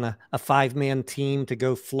work on a 5-man team to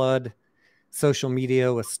go flood social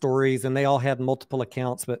media with stories, and they all had multiple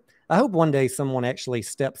accounts. But I hope one day someone actually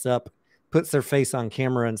steps up, puts their face on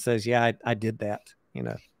camera and says, yeah, I did that,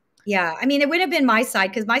 Yeah. I mean, it would have been my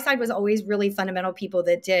side, because my side was always really fundamental people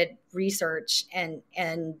that did research and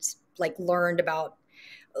like learned about,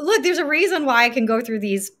 look, there's a reason why I can go through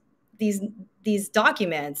these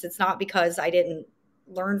documents. It's not because I didn't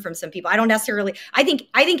learn from some people. I don't necessarily, I think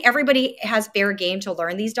everybody has fair game to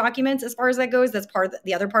learn these documents as far as that goes. That's part of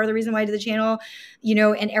the other part of the reason why I did the channel, you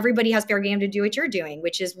know, and everybody has fair game to do what you're doing,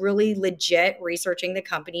 which is really legit researching the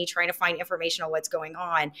company, trying to find information on what's going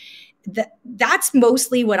on. That's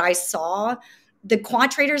mostly what I saw. The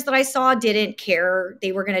quant traders that I saw didn't care.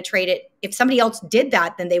 They were going to trade it. If somebody else did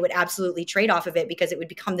that, then they would absolutely trade off of it because it would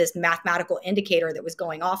become this mathematical indicator that was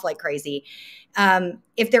going off like crazy.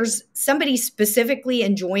 If there's somebody specifically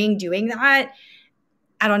enjoying doing that,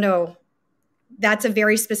 I don't know. That's a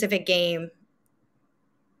very specific game.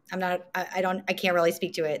 I can't really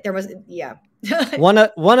speak to it. There was, yeah.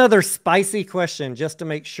 One other spicy question, just to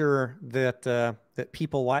make sure that, that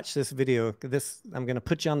people watch this video. I'm going to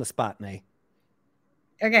put you on the spot, May.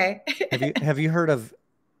 Okay. Have you heard of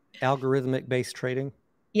algorithmic based trading?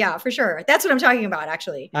 Yeah, for sure. That's what I'm talking about,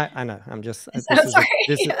 actually. I know. I'm just, sorry.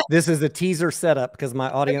 This is a teaser setup because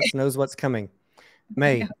my audience knows what's coming.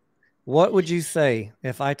 May, what would you say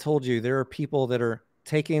if I told you there are people that are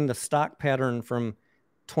taking the stock pattern from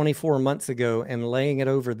 24 months ago and laying it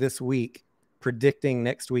over this week, predicting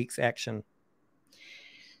next week's action?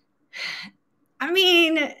 I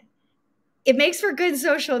mean, it makes for good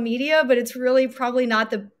social media, but it's really probably not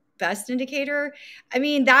the best indicator. I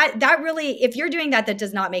mean, that really, if you're doing that, that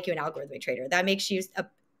does not make you an algorithmic trader. That makes you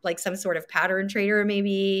like some sort of pattern trader,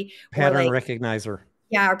 maybe. Pattern recognizer.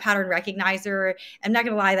 Yeah, or pattern recognizer. I'm not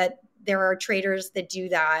going to lie that there are traders that do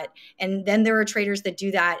that. And then there are traders that do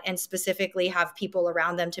that and specifically have people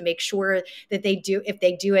around them to make sure that they do, if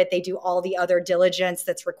they do it, they do all the other diligence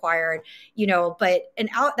that's required, you know, but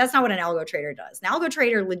that's not what an algo trader does. An algo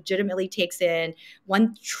trader legitimately takes in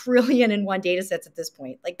 1 trillion and one data sets at this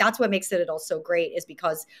point. Like that's what makes it all so great, is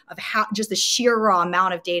because of how just the sheer raw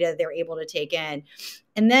amount of data they're able to take in.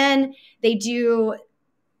 And then they do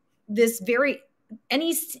this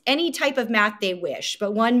any type of math they wish,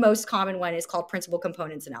 but one most common one is called principal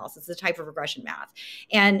components analysis. It's a type of regression math.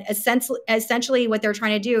 And essentially what they're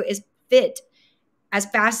trying to do is fit as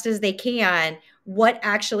fast as they can what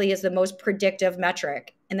actually is the most predictive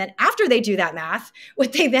metric. And then after they do that math,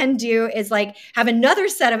 what they then do is like have another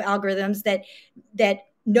set of algorithms that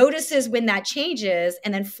notices when that changes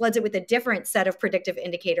and then floods it with a different set of predictive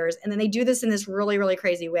indicators. And then they do this in this really, really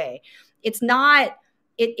crazy way. It's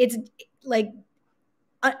like,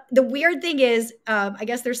 the weird thing is, I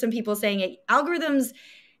guess there's some people saying it, algorithms,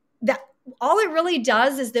 that all it really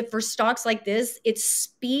does is that for stocks like this, it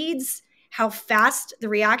speeds how fast the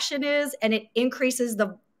reaction is, and it increases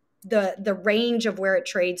the range of where it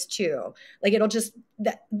trades to. Like it'll just,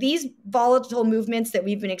 these volatile movements that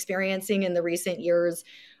we've been experiencing in the recent years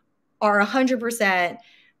are 100%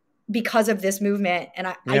 because of this movement. And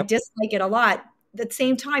I dislike it a lot. At the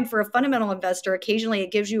same time, for a fundamental investor, occasionally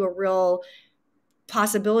it gives you a real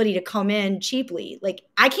possibility to come in cheaply. Like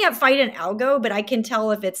I can't fight an algo, but I can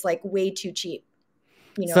tell if it's like way too cheap.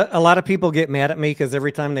 You know? So a lot of people get mad at me because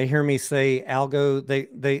every time they hear me say algo,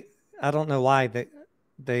 they I don't know why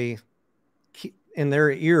they in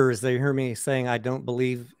their ears they hear me saying I don't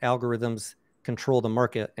believe algorithms control the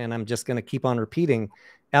market, and I'm just going to keep on repeating,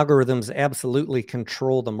 algorithms absolutely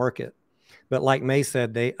control the market. But like May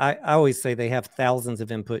said, I always say they have thousands of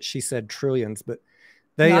inputs. She said trillions, but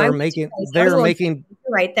they're making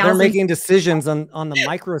decisions on the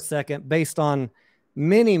microsecond based on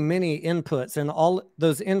many inputs, and all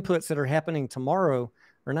those inputs that are happening tomorrow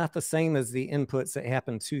are not the same as the inputs that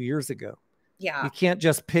happened 2 years ago. Yeah, you can't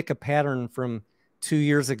just pick a pattern from 2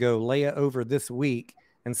 years ago, lay it over this week,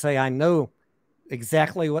 and say I know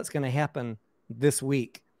exactly what's going to happen this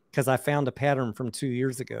week because I found a pattern from 2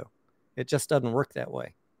 years ago. It just doesn't work that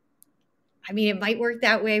way. I mean, it might work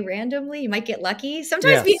that way randomly. You might get lucky.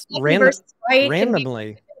 Sometimes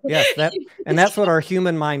randomly. Yes, that's what our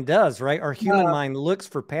human mind does, right? Our human mind looks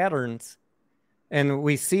for patterns, and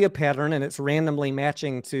we see a pattern, and it's randomly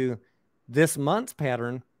matching to this month's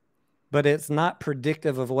pattern, but it's not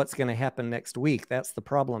predictive of what's going to happen next week. That's the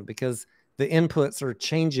problem, because the inputs are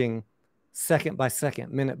changing second by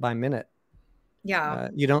second, minute by minute. Yeah,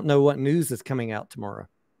 you don't know what news is coming out tomorrow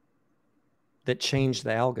that changed the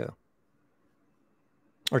algo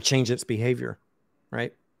or change its behavior,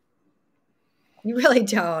 right? You really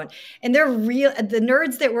don't. And they're the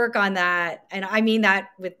nerds that work on that. And I mean that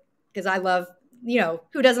because I love, you know,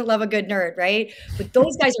 who doesn't love a good nerd, right? But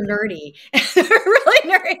those guys are nerdy. They're really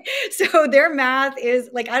nerdy. So their math is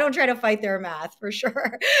like, I don't try to fight their math for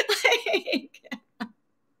sure.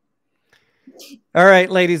 All right,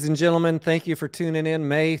 ladies and gentlemen, thank you for tuning in.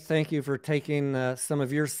 May, thank you for taking some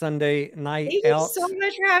of your Sunday night out. Thank you so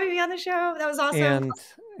much for having me on the show. That was awesome.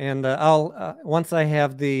 And I'll once I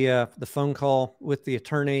have the phone call with the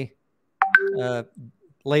attorney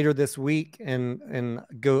later this week and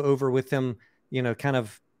go over with him, you know, kind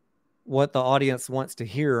of what the audience wants to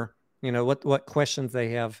hear, you know, what questions they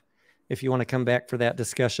have, if you want to come back for that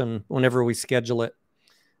discussion whenever we schedule it.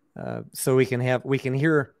 So we can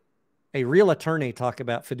hear a real attorney talk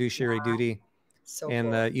about fiduciary duty. So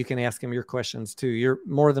and cool. You can ask him your questions too. You're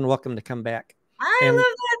more than welcome to come back. I love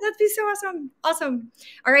that. That'd be so awesome. Awesome.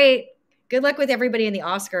 All right. Good luck with everybody in the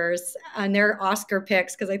Oscars and their Oscar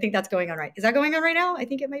picks, because I think that's going on right. Is that going on right now? I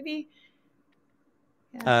think it might be.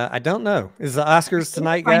 Yeah. I don't know. Is the Oscars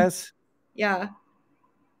tonight, guys? Yeah.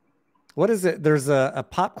 What is it? There's a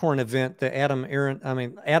popcorn event that Adam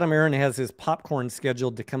Aaron has his popcorn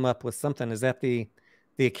scheduled to come up with something. Is that the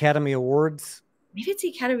Academy Awards? Maybe it's the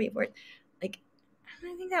Academy Award. Like,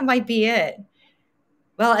 I think that might be it.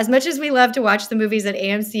 Well, as much as we love to watch the movies at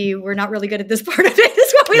AMC, we're not really good at this part of it.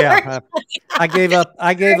 Is what we learned.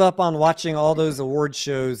 I gave up on watching all those award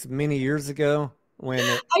shows many years ago. When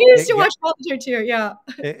I used to watch all the too. Yeah,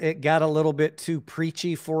 it got a little bit too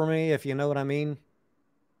preachy for me, if you know what I mean.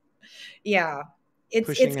 Yeah, it's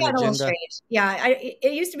gotten a little strange. Yeah,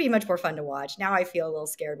 it used to be much more fun to watch. Now I feel a little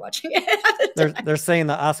scared watching it. They're saying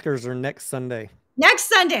the Oscars are next Sunday. Next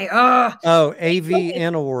Sunday. Oh,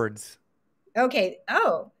 AVN Awards. Okay.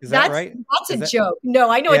 Oh, is that right? That's a joke.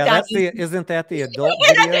 No, I know what that is. Isn't that the adult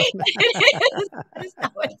video?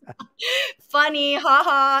 Funny,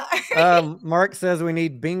 haha. Mark says we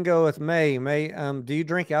need bingo with May. May, do you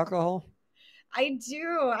drink alcohol? I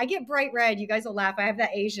do. I get bright red. You guys will laugh. I have that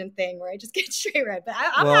Asian thing where I just get straight red. But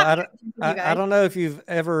I don't know if you've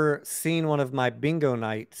ever seen one of my bingo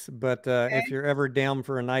nights, but if you're ever down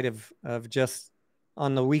for a night of just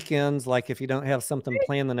on the weekends, like if you don't have something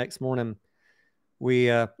planned the next morning, we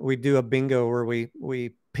do a bingo where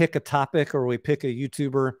we pick a topic or we pick a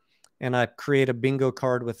YouTuber, and I create a bingo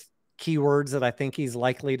card with keywords that I think he's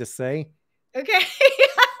likely to say. Okay.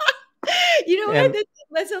 You know what?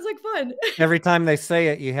 That sounds like fun. Every time they say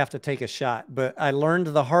it, you have to take a shot. But I learned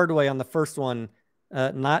the hard way on the first one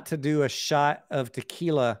not to do a shot of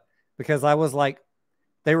tequila, because I was like,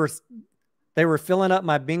 they were filling up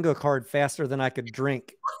my bingo card faster than I could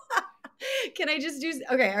drink. Can I just do?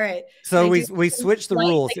 Okay, all right. So we switched the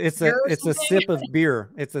rules. Like it's a sip of beer.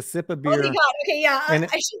 It's a sip of beer. Oh my God. Okay, yeah. And I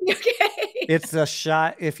should be okay. It's a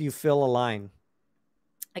shot if you fill a line.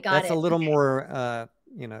 I got it. That's a little more.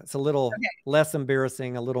 You know, it's a little less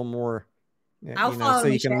embarrassing, a little more, so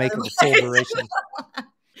you can make it the full duration. All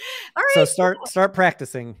right. So start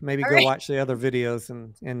practicing. Maybe go watch the other videos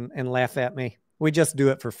and laugh at me. We just do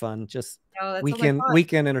it for fun. Just weekend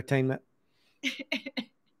entertainment.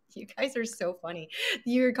 You guys are so funny.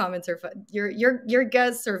 Your comments are fun. Your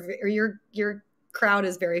guests or your crowd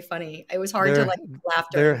is very funny. It was hard to laugh.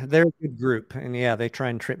 They're a good group, and yeah, they try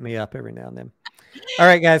and trip me up every now and then. All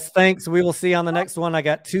right, guys, thanks. We will see you on the next one. I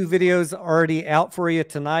got 2 videos already out for you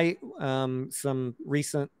tonight. Some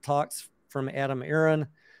recent talks from Adam Aaron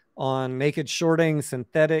on naked shorting,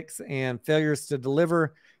 synthetics, and failures to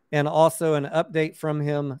deliver, and also an update from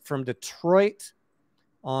him from Detroit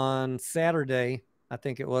on Saturday, I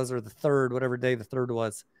think it was, or the 3rd, whatever day the 3rd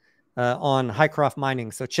was, on Highcroft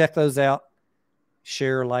mining. So check those out.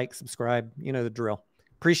 Share, like, subscribe. You know the drill.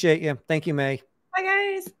 Appreciate you. Thank you, May. Bye,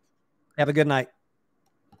 guys. Have a good night.